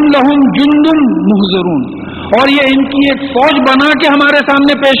 وہم لہم جند محضرون، اور یہ ان کی ایک فوج بنا کے ہمارے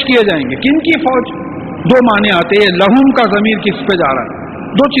سامنے پیش کیے جائیں گے. کن کی فوج؟ دو معنی آتے ہیں. لہم کا ضمیر کس پہ جا رہا ہے؟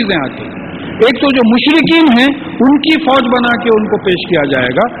 دو چیزیں آتی ہیں. ایک تو جو مشرکین ہیں ان کی فوج بنا کے ان کو پیش کیا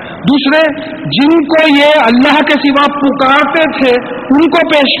جائے گا. دوسرے جن کو یہ اللہ کے سوا پکارتے تھے ان کو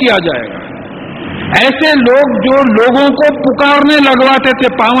پیش کیا جائے گا. ایسے لوگ جو لوگوں کو پکارنے لگواتے تھے،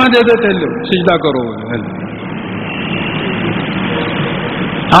 پاواں دے دیتے تھے، سجدہ کرو،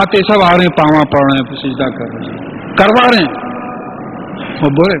 آتے سب آ رہے ہیں، پاواں پڑ رہے ہیں، سجدہ کر رہے ہیں، کروا رہے ہیں. وہ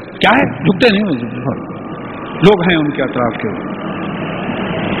بولے کیا ہے، جھکتے نہیں لوگ ہیں ان کے اطراف کے.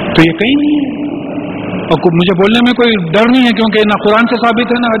 تو یہ کہیں نہیں ہے، اور مجھے بولنے میں کوئی ڈر نہیں ہے، کیونکہ نہ قرآن سے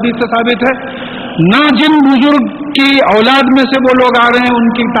ثابت ہے، نہ حدیث سے ثابت ہے، نہ جن بزرگ کی اولاد میں سے وہ لوگ آ رہے ہیں ان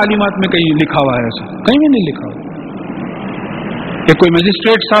کی تعلیمات میں کہیں لکھا ہوا ہے. ایسا کہیں بھی نہیں لکھا ہوا. کہ کوئی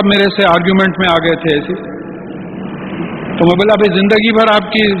مجسٹریٹ صاحب میرے سے آرگیومنٹ میں آ گئے تھے ایسے، تو میں بولا بھائی زندگی بھر آپ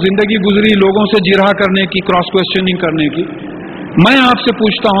کی زندگی گزری لوگوں سے جرح کرنے کی، کراس کوشچننگ کرنے کی. میں آپ سے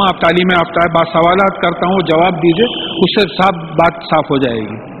پوچھتا ہوں، آپ تعلیم یافتہ ہے، بات سوالات کرتا ہوں، جواب دیجئے، اس سے بات صاف ہو جائے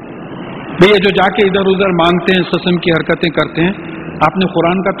گی. بھئی جو جا کے ادھر ادھر مانگتے ہیں، اس قسم کی حرکتیں کرتے ہیں، آپ نے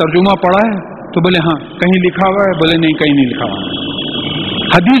قرآن کا ترجمہ پڑھا ہے؟ تو بولے ہاں. کہیں لکھا ہوا ہے؟ بولے نہیں کہیں نہیں لکھا ہوا.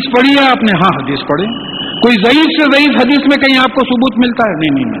 حدیث پڑھی ہے آپ نے؟ ہاں حدیث پڑھی. کوئی ضعیف سے ضعیف حدیث میں کہیں آپ کو ثبوت ملتا ہے؟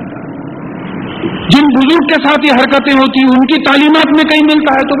 نہیں ملتا. جن بزرگ کے ساتھ یہ حرکتیں ہوتی ہیں ان کی تعلیمات میں کہیں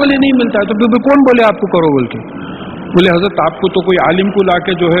ملتا ہے؟ تو بولے نہیں ملتا ہے. تو کون بولے آپ کو کرو بول کے؟ بولے حضرت آپ کو تو کوئی عالم کو لا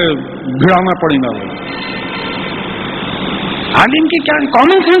کے جو ہے بھڑانا پڑے گا. عالم کی کیا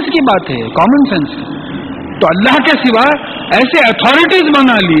کامن سینس کی بات ہے, کامن سینس. تو اللہ کے سوا ایسے اتھارٹیز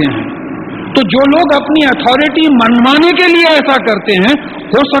بنا لیے ہیں, تو جو لوگ اپنی اتھارٹی منوانے کے لیے ایسا کرتے ہیں,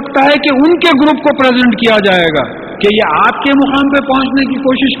 ہو سکتا ہے کہ ان کے گروپ کو پریزنٹ کیا جائے گا کہ یہ آپ کے مقام پہ پہنچنے کی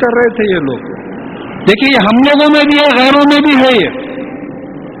کوشش کر رہے تھے یہ لوگ. دیکھیے یہ ہم لوگوں میں بھی ہے, غیروں میں بھی ہے, یہ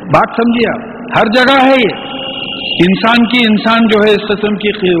بات سمجھیے آپ, ہر جگہ ہے یہ. انسان جو ہے اس قسم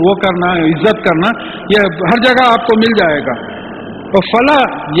کی وہ کرنا, عزت کرنا, یہ ہر جگہ آپ کو مل جائے گا. فلا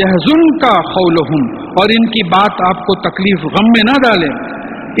يحزنك قولهم, اور ان کی بات آپ کو تکلیف غم میں نہ ڈالے.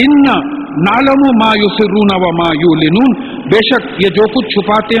 ان نعلم ما يسرون وما يعلنون, بے شک یہ جو کچھ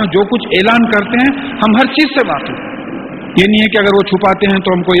چھپاتے ہیں جو کچھ اعلان کرتے ہیں ہم ہر چیز سے واقف ہیں. یہ نہیں ہے کہ اگر وہ چھپاتے ہیں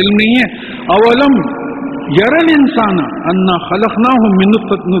تو ہم کو علم نہیں ہے. اولم ير الانسان انا خلقناه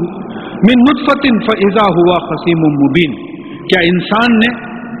من نطفة فاذا هو خصيم مبين, کیا انسان نے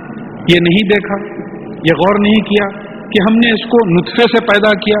یہ نہیں دیکھا, یہ غور نہیں کیا کہ ہم نے اس کو نطفے سے پیدا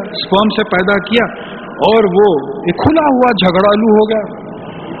کیا, سپرم سے پیدا کیا, اور وہ ایک کھلا ہوا جھگڑالو ہو گیا.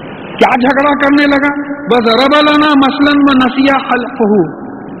 کیا جھگڑا کرنے لگا, وَضَرَبَ لَنَا مَثْلًا وَنَسِيَ خَلْقَهُ,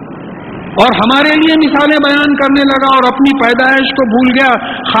 اور ہمارے لیے مثالیں بیان کرنے لگا اور اپنی پیدائش کو بھول گیا.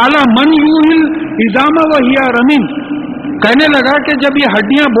 خالا من یوہل العظام وہی رمیم, کہنے لگا کہ جب یہ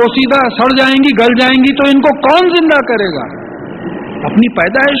ہڈیاں بوسیدہ سڑ جائیں گی, گل جائیں گی, تو ان کو کون زندہ کرے گا. اپنی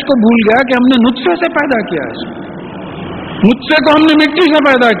پیدائش کو بھول گیا کہ ہم نے نطفے سے پیدا کیا, اس نطفے کو ہم نے مٹی سے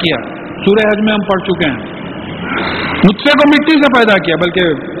پیدا کیا. سورہ حج میں ہم پڑھ چکے ہیں, نطفے کو مٹی سے پیدا کیا, بلکہ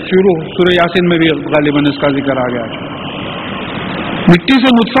سورہ یاسین میں بھی غالباً اس کا ذکر آ گیا. مٹی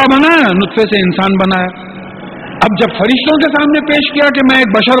سے نطفہ بنایا, نطفے سے انسان بنایا. اب جب فرشتوں کے سامنے پیش کیا کہ میں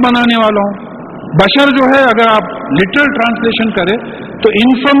ایک بشر بنانے والا ہوں, بشر جو ہے اگر آپ لٹرل ٹرانسلیشن کریں تو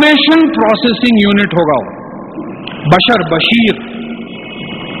انفارمیشن پروسیسنگ یونٹ ہوگا. بشر, بشیر,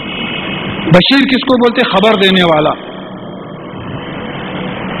 بشیر کس کو بولتے, خبر دینے والا.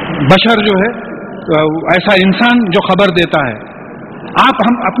 بشر جو ہے ایسا انسان جو خبر دیتا ہے.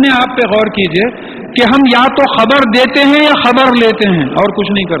 ہم اپنے آپ پہ غور کیجئے کہ ہم یا تو خبر دیتے ہیں یا خبر لیتے ہیں, اور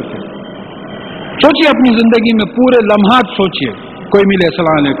کچھ نہیں کرتے. سوچئے اپنی زندگی میں پورے لمحات سوچئے, کوئی ملے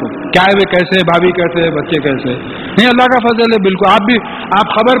السلام علیکم, کیا ہے, وہ کیسے, بھابھی کیسے, بچے کیسے, نہیں اللہ کا فضل ہے بالکل.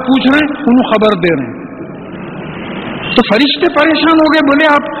 آپ خبر پوچھ رہے ہیں, انہوں خبر دے رہے ہیں. تو فرشتے پریشان ہو گئے,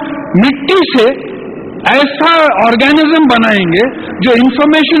 بولے آپ مٹی سے ایسا آرگینزم بنائیں گے جو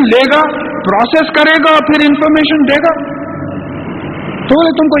انفارمیشن لے گا, پروسیس کرے گا, اور پھر انفارمیشن دے گا. تو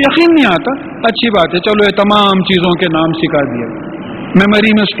تم کو یقین نہیں آتا, اچھی بات ہے, چلو یہ تمام چیزوں کے نام سکھا دیے,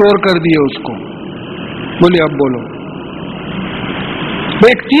 میموری میں سٹور کر دیے اس کو. بولے اب بولو.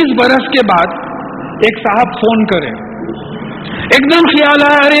 30 برس کے بعد ایک صاحب فون کرے, ایک دم خیال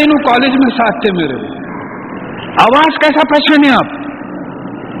آیا, ارے انہوں کالج میں ساتھ تھے میرے. آواز کیسا پہچانے آپ,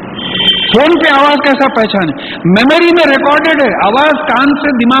 فون پہ آواز کیسا پہچانے, میموری میں ریکارڈڈ ہے, آواز کان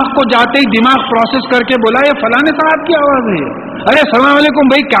سے دماغ کو جاتے ہی دماغ پروسیس کر کے بولا یہ فلانے صاحب کی آواز ہے. ارے السلام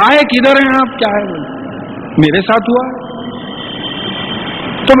علیکم بھائی, کیا ہے, کدھر ہیں آپ, کیا ہے, میرے ساتھ ہوا.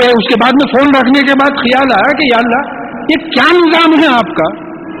 تو میں اس کے بعد میں فون رکھنے کے بعد خیال آیا کہ یا اللہ یہ کیا نظام ہے آپ کا,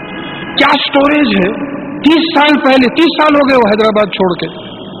 کیا سٹوریج ہے. 30 سال پہلے, 30 سال ہو گئے وہ حیدرآباد چھوڑ کے,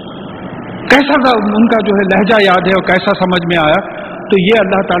 کیسا ان کا جو ہے لہجہ یاد ہے اور کیسا سمجھ میں آیا. تو یہ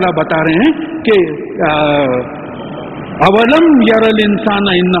اللہ تعالیٰ بتا رہے ہیں کہ اولم یر الانسان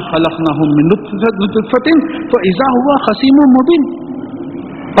انا خلقناه من نطفة فاذا هو خصیم مبین,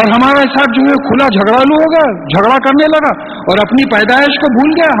 اور ہمارے ساتھ جو ہے کھلا جھگڑالو ہو گیا, جھگڑا کرنے لگا اور اپنی پیدائش کو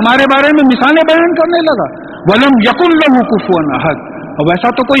بھول گیا, ہمارے بارے میں مثالیں بیان کرنے لگا. ولم یکن له کفوا احد, اور ویسا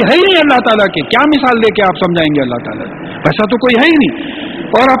تو کوئی ہے ہی نہیں اللہ تعالیٰ کے, کیا مثال دے کے آپ سمجھائیں گے اللہ تعالیٰ, ویسا تو کوئی ہے ہی نہیں.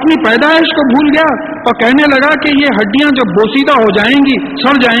 اور اپنی پیدائش کو بھول گیا اور کہنے لگا کہ یہ ہڈیاں جب بوسیدہ ہو جائیں گی,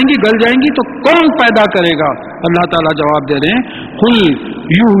 سڑ جائیں گی, گل جائیں گی, تو کون پیدا کرے گا. اللہ تعالیٰ جواب دے رہے ہیں, قل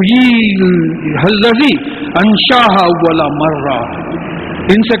یحیی الذی انشاها اول مرہ,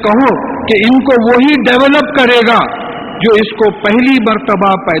 ان سے کہو کہ ان کو وہی ڈیولپ کرے گا جو اس کو پہلی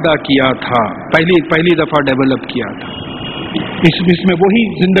مرتبہ پیدا کیا تھا, پہلی دفعہ ڈیولپ کیا تھا. اس میں وہی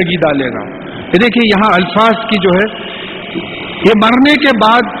زندگی ڈالے گا. یہ دیکھیے یہاں الفاظ کی جو ہے, یہ مرنے کے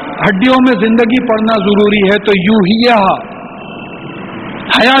بعد ہڈیوں میں زندگی پڑنا ضروری ہے, تو یوہیہ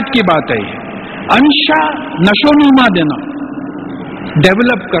حیات کی بات ہے. انشا نشو نما دینا,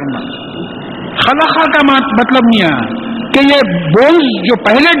 ڈیولپ کرنا. خلقہ کا مطلب نہیں آیا کہ یہ بونز جو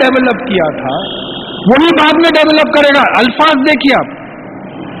پہلے ڈیولپ کیا تھا وہی بعد میں ڈیولپ کرے گا. الفاظ دیکھیے آپ,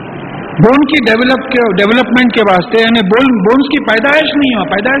 بون کی ڈیولپمنٹ کے واسطے, یعنی بونز کی پیدائش نہیں ہوا,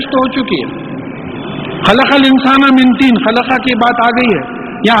 پیدائش تو ہو چکی ہے. خلق الانسان من طین, خلقہ کی بات آ گئی ہے.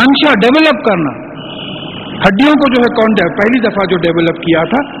 یا انشا ڈیولپ کرنا, ہڈیوں کو جو ہے کون پہلی دفعہ جو ڈیولپ کیا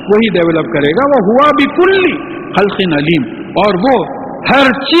تھا وہی ڈیولپ کرے گا. وہ ہوا بکلی خلق علیم، اور وہ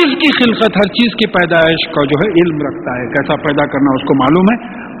ہر چیز کی خلقت، ہر چیز کی پیدائش کا جو ہے علم رکھتا ہے، کیسا پیدا کرنا اس کو معلوم ہے.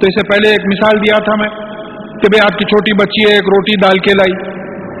 تو اس سے پہلے ایک مثال دیا تھا میں کہ بھئی آپ کی چھوٹی بچی ہے، ایک روٹی ڈال کے لائی،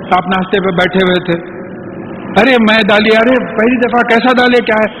 آپ ناشتے پہ بیٹھے ہوئے تھے، ارے میں ڈالی، ارے پہلی دفعہ کیسا ڈالے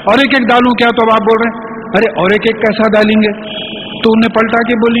کیا ہے، اور ایک ایک ڈالوں کیا، تو اب آپ بول رہے ہیں ارے اور ایک ایک کیسا ڈالیں گے، تو انہیں پلٹا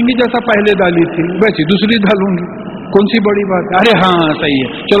کے بولیں گی جیسا پہلے ڈالی تھی ویسی دوسری ڈالوں گی، کون سی بڑی بات، ارے ہاں صحیح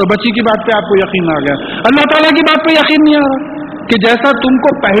ہے. چلو بچی کی بات پہ آپ کو یقین آ گیا، اللہ تعالیٰ کی بات پہ یقین نہیں آ رہا کہ جیسا تم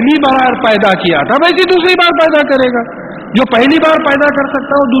کو پہلی بار پیدا کیا تھا ویسی دوسری بار پیدا کرے گا. جو پہلی بار پیدا کر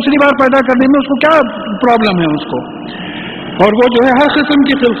سکتا ہے وہ دوسری بار پیدا کرنے میں اس کو کیا پرابلم ہے اس کو. اور وہ جو ہے ہر قسم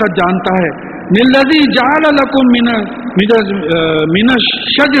کی خلقت جانتا ہے. الذی جعل لکم من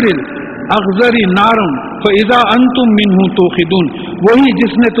الشجر الاخضر نارا فاذا انتم منه توقدون، وہی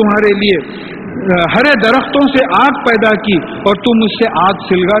جس نے تمہارے لیے ہرے درختوں سے آگ پیدا کی اور تم اس سے آگ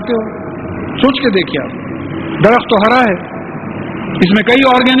سلگاتے ہو. سوچ کے دیکھیے آپ، درخت تو ہرا ہے، اس میں کئی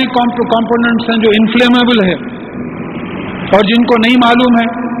آرگینک کمپوننٹس ہیں جو انفلیمیبل ہے، اور جن کو نہیں معلوم ہے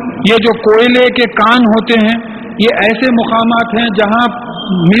یہ جو کوئلے کے کان ہوتے ہیں یہ ایسے مقامات ہیں جہاں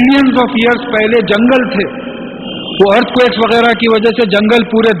ملینز آف ایئرس پہلے جنگل تھے، وہ ارتھ کویکس وغیرہ کی وجہ سے جنگل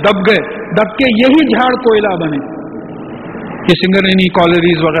پورے دب گئے، دب کے یہی جھاڑ کوئلہ بنے. یہ سنگرینی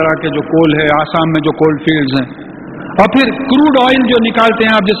کالریز وغیرہ کے جو کول ہے، آسام میں جو کول فیلڈز ہیں، اور پھر کروڈ آئل جو نکالتے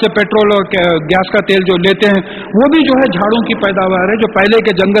ہیں آپ، جس سے پیٹرول اور گیس کا تیل جو لیتے ہیں، وہ بھی جو ہے جھاڑوں کی پیداوار ہے. جو پہلے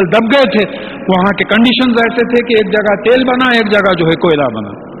کے جنگل دب گئے تھے وہاں کے کنڈیشنز ایسے تھے کہ ایک جگہ تیل بنا، ایک جگہ جو ہے کوئلہ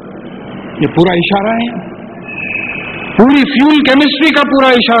بنا. یہ پورا اشارہ ہے، پوری فیول کیمسٹری کا پورا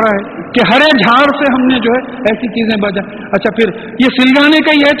اشارہ ہے کہ ہرے جھاڑ سے ہم نے جو ہے ایسی چیزیں بجا. اچھا پھر یہ سلگانے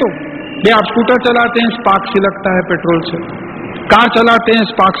کا ہی ہے، تو یہ آپ اسکوٹر چلاتے ہیں اسپارک سلگتا ہے پیٹرول سے، کار چلاتے ہیں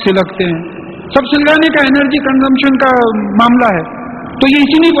اسپارک سلگتے ہیں، سب سلگانے کا انرجی کنزمپشن کا معاملہ ہے. تو یہ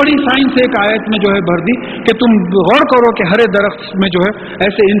اتنی بڑی سائنس ایک آیت میں جو ہے بھر دی کہ تم غور کرو کہ ہرے درخت میں جو ہے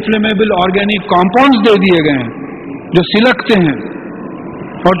ایسے انفلیمیبل آرگینک کمپاؤنڈز دے دیے گئے ہیں جو سلگتے ہیں،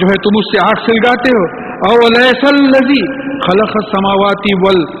 اور جو ہے تم اس سے آگ سلگاتے ہو. اولیس الذی خلق السماوات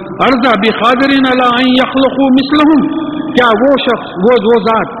والارض بقادر علی ان یخلقوا مثلهم، کیا وہ شخص، وہ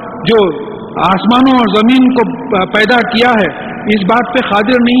ذات جو آسمانوں اور زمین کو پیدا کیا ہے اس بات پہ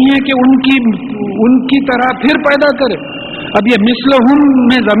قادر نہیں ہے کہ ان کی طرح پھر پیدا کرے. اب یہ مثلہم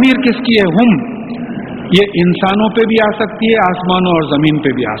میں ضمیر کس کی ہے؟ ہم، یہ انسانوں پہ بھی آ سکتی ہے، آسمانوں اور زمین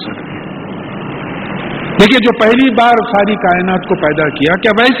پہ بھی آ سکتی ہے. دیکھیے جو پہلی بار ساری کائنات کو پیدا کیا،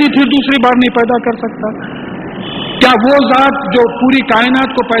 کیا ویسی پھر دوسری بار نہیں پیدا کر سکتا؟ کیا وہ ذات جو پوری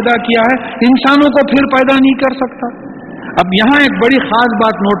کائنات کو پیدا کیا ہے انسانوں کو پھر پیدا نہیں کر سکتا؟ اب یہاں ایک بڑی خاص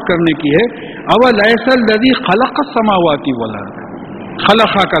بات نوٹ کرنے کی ہے. اولیس الذی خلق السماوات والارض،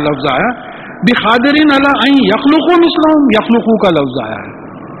 خلقہ کا لفظ آیا، بقادر علی ان یخلقوا مثلهم، یخلقوا کا لفظ آیا ہے.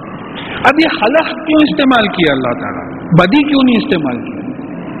 اب یہ خلق کیوں استعمال کیا اللہ تعالیٰ، بدی کیوں نہیں استعمال کیا؟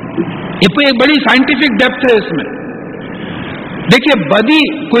 یہ ایک بڑی سائنٹیفک ڈیپتھ ہے اس میں. دیکھیے بدی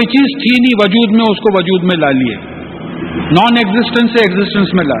کوئی چیز تھی نہیں وجود میں، اس کو وجود میں لا لیے، نان ایگزسٹنس سے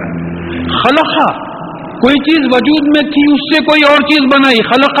ایگزسٹنس میں لایا. خلقہ کوئی چیز وجود میں تھی، اس سے کوئی اور چیز بنائی.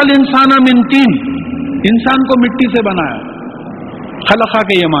 خلق الانسان من طین، انسان کو مٹی سے بنایا، خلقہ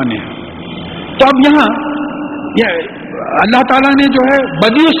کے یہ معنی ہے. تو اب یہاں اللہ تعالیٰ نے جو ہے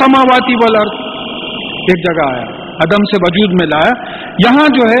بدیع السماوات والارض ایک جگہ آیا، عدم سے وجود میں لایا. یہاں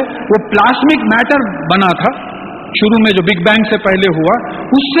جو ہے وہ پلاسمک میٹر بنا تھا شروع میں، جو بگ بینگ سے پہلے ہوا،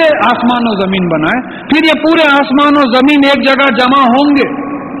 اس سے آسمان و زمین بنائے. پھر یہ پورے آسمان و زمین ایک جگہ جمع ہوں گے،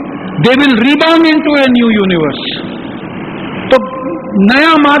 دے ول rebound into a new universe. تو نیا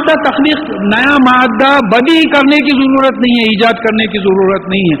مادہ تخلیق، نیا مادہ بدی کرنے کی ضرورت نہیں ہے، ایجاد کرنے کی ضرورت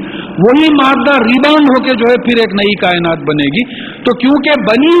نہیں ہے. وہی مادہ ریباؤنڈ ہو کے جو ہے پھر ایک نئی کائنات بنے گی. تو کیونکہ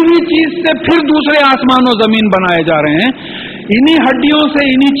بنی ہوئی چیز سے پھر دوسرے آسمان و زمین بنائے جا رہے ہیں، انہی ہڈیوں سے،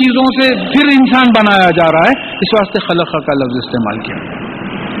 انہی چیزوں سے پھر انسان بنایا جا رہا ہے، اس واسطے خلق کا لفظ استعمال کیا،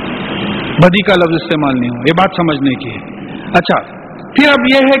 بدی کا لفظ استعمال نہیں ہو. یہ بات سمجھنے کی ہے. اچھا پھر اب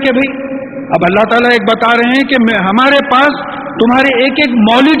یہ ہے کہ بھئی اب اللہ تعالیٰ ایک بتا رہے ہیں کہ ہمارے پاس تمہارے ایک ایک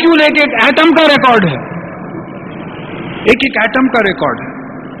مالیکیول، ایک ایک ایٹم کا ریکارڈ ہے، ایک ایک ایٹم کا ریکارڈ ہے.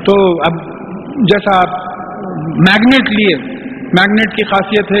 تو اب جیسا آپ میگنیٹ لیے، میگنیٹ کی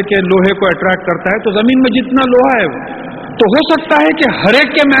خاصیت ہے کہ لوہے کو اٹریکٹ کرتا ہے، تو زمین میں جتنا لوہا ہے تو ہو سکتا ہے کہ ہر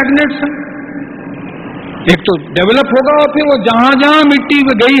ایک کے میگنیٹس ہیں، ایک تو ڈیولپ ہوگا اور پھر وہ جہاں جہاں مٹی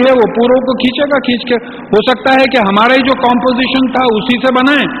گئی ہے وہ پوروں کو کھینچے گا، کھینچ کے ہو سکتا ہے کہ ہمارا ہی جو کمپوزیشن تھا اسی سے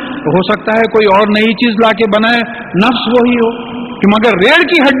بنائیں، ہو سکتا ہے کوئی اور نئی چیز لا کے بنائے، نفس وہی ہو. کہ مگر ریڑھ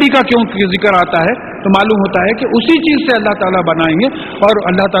کی ہڈی کا کیوں ذکر آتا ہے تو معلوم ہوتا ہے کہ اسی چیز سے اللہ تعالیٰ بنائیں گے، اور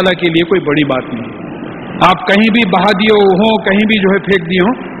اللہ تعالیٰ کے لیے کوئی بڑی بات نہیں. آپ کہیں بھی بہا دیے ہوں، کہیں بھی جو ہے پھینک دیے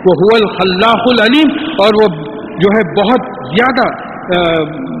ہوں، وہ هو الخلاق العلیم، اور وہ جو ہے بہت زیادہ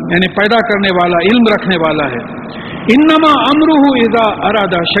یعنی پیدا کرنے والا، علم رکھنے والا ہے. انما امره اذا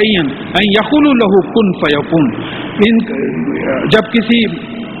اراد شيئا ان يقول له كن فيكون. جب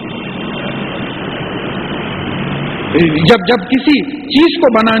کسی چیز کو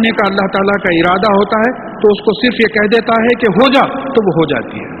بنانے کا اللہ تعالیٰ کا ارادہ ہوتا ہے تو اس کو صرف یہ کہہ دیتا ہے کہ ہو جا، تو وہ ہو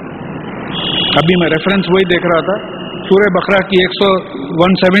جاتی ہے. ابھی میں ریفرنس وہی دیکھ رہا تھا، سورہ بقرہ کی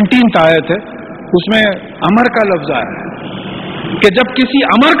 117 آیت ہے، اس میں امر کا لفظ آیا ہے کہ جب کسی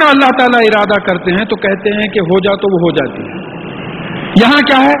امر کا اللہ تعالیٰ ارادہ کرتے ہیں تو کہتے ہیں کہ ہو جا، تو وہ ہو جاتی ہے. یہاں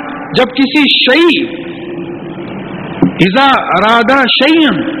کیا ہے؟ جب کسی شیء اذا ارادہ شیئا،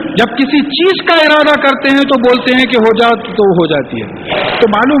 جب کسی چیز کا ارادہ کرتے ہیں تو بولتے ہیں کہ ہو جا، تو وہ ہو جاتی ہے. تو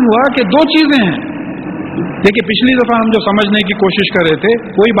معلوم ہوا کہ دو چیزیں ہیں. دیکھیے پچھلی دفعہ ہم جو سمجھنے کی کوشش کر رہے تھے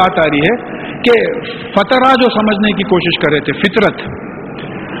وہی بات آ رہی ہے کہ فطرہ جو سمجھنے کی کوشش کر رہے تھے، فطرت.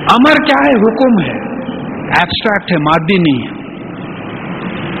 امر کیا ہے؟ حکم ہے، ایبسٹریکٹ ہے، مادی نہیں ہے.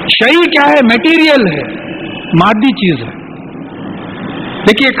 شیء کیا ہے؟ میٹیریل ہے، مادی چیز ہے.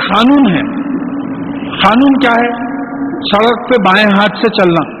 دیکھیے ایک قانون ہے. قانون کیا ہے؟ سڑک پہ بائیں ہاتھ سے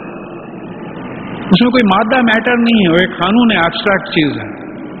چلنا، اس میں کوئی مادہ میٹر نہیں ہے، وہ ایک قانون ہے، ایبسٹریکٹ چیز ہے.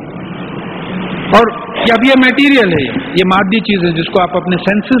 اور اب یہ میٹیریل ہے، یہ مادی چیز ہے جس کو آپ اپنے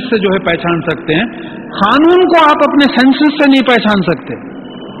سینسز سے جو ہے پہچان سکتے ہیں. قانون کو آپ اپنے سینسز سے نہیں پہچان سکتے.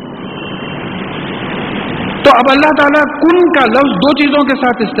 تو اب اللہ تعالیٰ کن کا لفظ دو چیزوں کے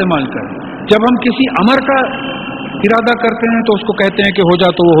ساتھ استعمال کرے. جب ہم کسی امر کا ارادہ کرتے ہیں تو اس کو کہتے ہیں کہ ہو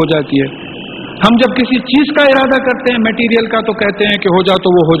جا، تو وہ ہو جاتی ہے. ہم جب کسی چیز کا ارادہ کرتے ہیں میٹیریل کا تو کہتے ہیں کہ ہو جا،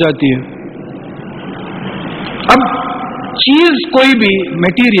 تو وہ ہو جاتی ہے. اب چیز کوئی بھی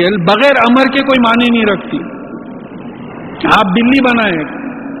میٹیریل بغیر امر کے کوئی معنی نہیں رکھتی. آپ بلی بنائیں،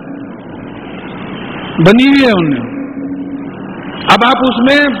 بنی ہوئی ہے انہوں نے، اب آپ اس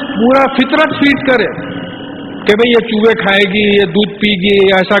میں پورا فطرت فیڈ کریں کہ بھئی یہ چوہے کھائے گی، یہ دودھ پی گی،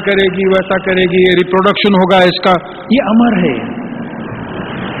 ایسا کرے گی، ویسا کرے گی، یہ ریپروڈکشن ہوگا اس کا، یہ امر ہے،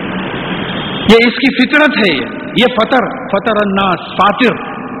 یہ اس کی فطرت ہے، یہ فطر الناس، فاطر.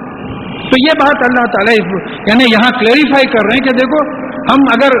 تو یہ بات اللہ تعالیٰ یعنی یہاں کلیریفائی کر رہے ہیں کہ دیکھو ہم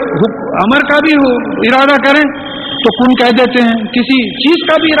اگر امر کا بھی ارادہ کریں تو کن کہہ دیتے ہیں، کسی چیز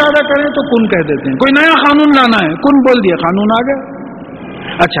کا بھی ارادہ کریں تو کن کہہ دیتے ہیں. کوئی نیا قانون لانا ہے، کن بول دیا، قانون آ گیا.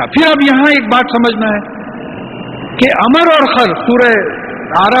 اچھا پھر اب یہاں ایک بات سمجھنا ہے کہ امر اور خلق، سورہ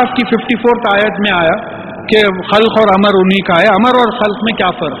اعراف کی 54 آیت میں آیا کہ خلق اور امر انہی کا ہے. امر اور خلق میں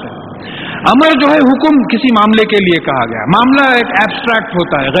کیا فرق ہے؟ امر جو ہے حکم کسی معاملے کے لیے کہا گیا. معاملہ ایک ایبسٹریکٹ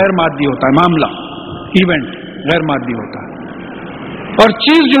ہوتا ہے، غیر مادی ہوتا ہے. معاملہ، ایونٹ غیر مادی ہوتا ہے، اور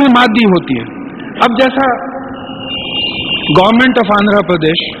چیز جو ہے مادی ہوتی ہے. اب جیسا گورنمنٹ آف آندھرا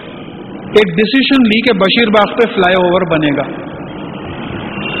پردیش ایک ڈیسیشن لی کہ بشیر باغ پہ فلائی اوور بنے گا،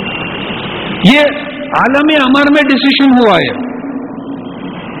 یہ عالم امر میں ڈیسیشن ہوا ہے.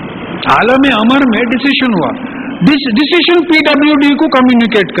 عالم امر میں ڈیسیشن ہوا، ڈیسیشن پی ڈبلیو ڈی کو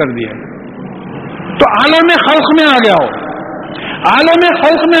کمیونیکیٹ کر دیا، تو عالم خلق میں آ گیا ہو. عالم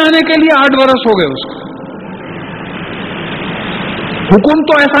خلق میں آنے کے لیے 8 برس ہو گئے اس کو. حکم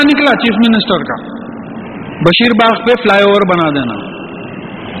تو ایسا نکلا چیف منسٹر کا، بشیر باغ پہ فلائی اوور بنا دینا،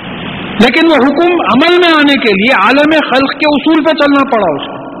 لیکن وہ حکم عمل میں آنے کے لیے عالم خلق کے اصول پہ چلنا پڑا اس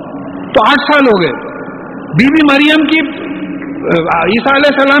کو. تو 8 سال ہو گئے. بی بی مریم کی، عیسیٰ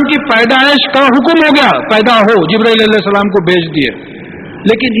علیہ السلام کی پیدائش کا حکم ہو گیا، پیدا ہو، جبرائیل علیہ السلام کو بھیج دیے،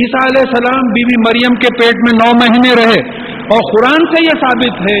 لیکن عیسیٰ علیہ السلام بی بی مریم کے پیٹ میں 9 مہینے رہے. اور قرآن سے یہ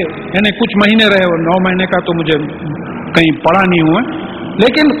ثابت ہے، یعنی کچھ مہینے رہے، 9 مہینے کا تو مجھے کہیں پڑھا نہیں ہوا،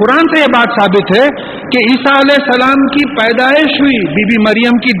 لیکن قرآن سے یہ بات ثابت ہے کہ عیسیٰ علیہ السلام کی پیدائش ہوئی، بی بی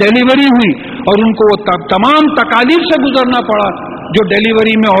مریم کی ڈیلیوری ہوئی، اور ان کو وہ تمام تکالیف سے گزرنا پڑا جو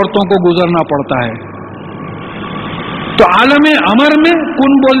ڈیلیوری میں عورتوں کو گزرنا پڑتا ہے. تو عالم امر میں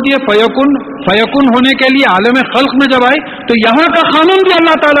کن بول دیے، فیکن. فیکن ہونے کے لیے عالم خلق میں جب آئے تو یہاں کا قانون بھی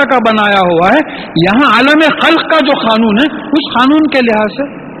اللہ تعالیٰ کا بنایا ہوا ہے. یہاں عالم خلق کا جو قانون ہے اس قانون کے لحاظ سے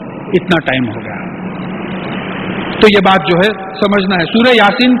اتنا ٹائم ہو گیا. تو یہ بات جو ہے سمجھنا ہے. سورہ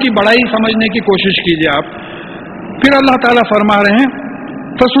یاسین کی بڑائی سمجھنے کی کوشش کیجئے آپ. پھر اللہ تعالیٰ فرما رہے ہیں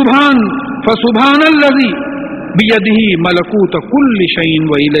فسبحان الذی بیدہ ملکوت کل شیء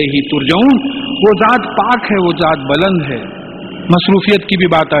والیہ ترجعون. وہ ذات پاک ہے، وہ ذات بلند ہے. مصروفیت کی بھی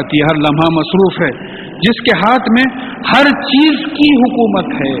بات آتی ہے، ہر لمحہ مصروف ہے، جس کے ہاتھ میں ہر چیز کی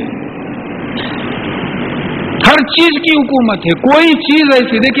حکومت ہے. ہر چیز کی حکومت ہے. کوئی چیز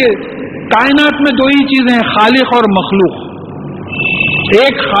ایسی، دیکھیے کائنات میں 2 ہی چیزیں ہیں، خالق اور مخلوق.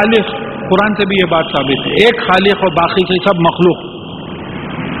 ایک خالق، قرآن سے بھی یہ بات ثابت ہے، ایک خالق اور باقی سے سب مخلوق.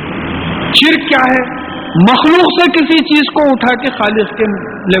 شرک کیا ہے؟ مخلوق سے کسی چیز کو اٹھا کے خالق کے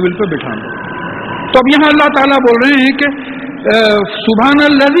لیول پہ بٹھانا. تو اب یہاں اللہ تعالیٰ بول رہے ہیں کہ سبحان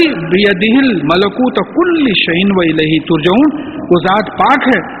الذی بیدہ الملکوت کل شیء والیہ ترجعون، وہ ذات پاک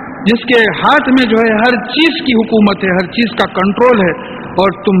ہے جس کے ہاتھ میں جو ہے ہر چیز کی حکومت ہے، ہر چیز کا کنٹرول ہے،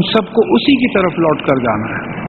 اور تم سب کو اسی کی طرف لوٹ کر جانا ہے.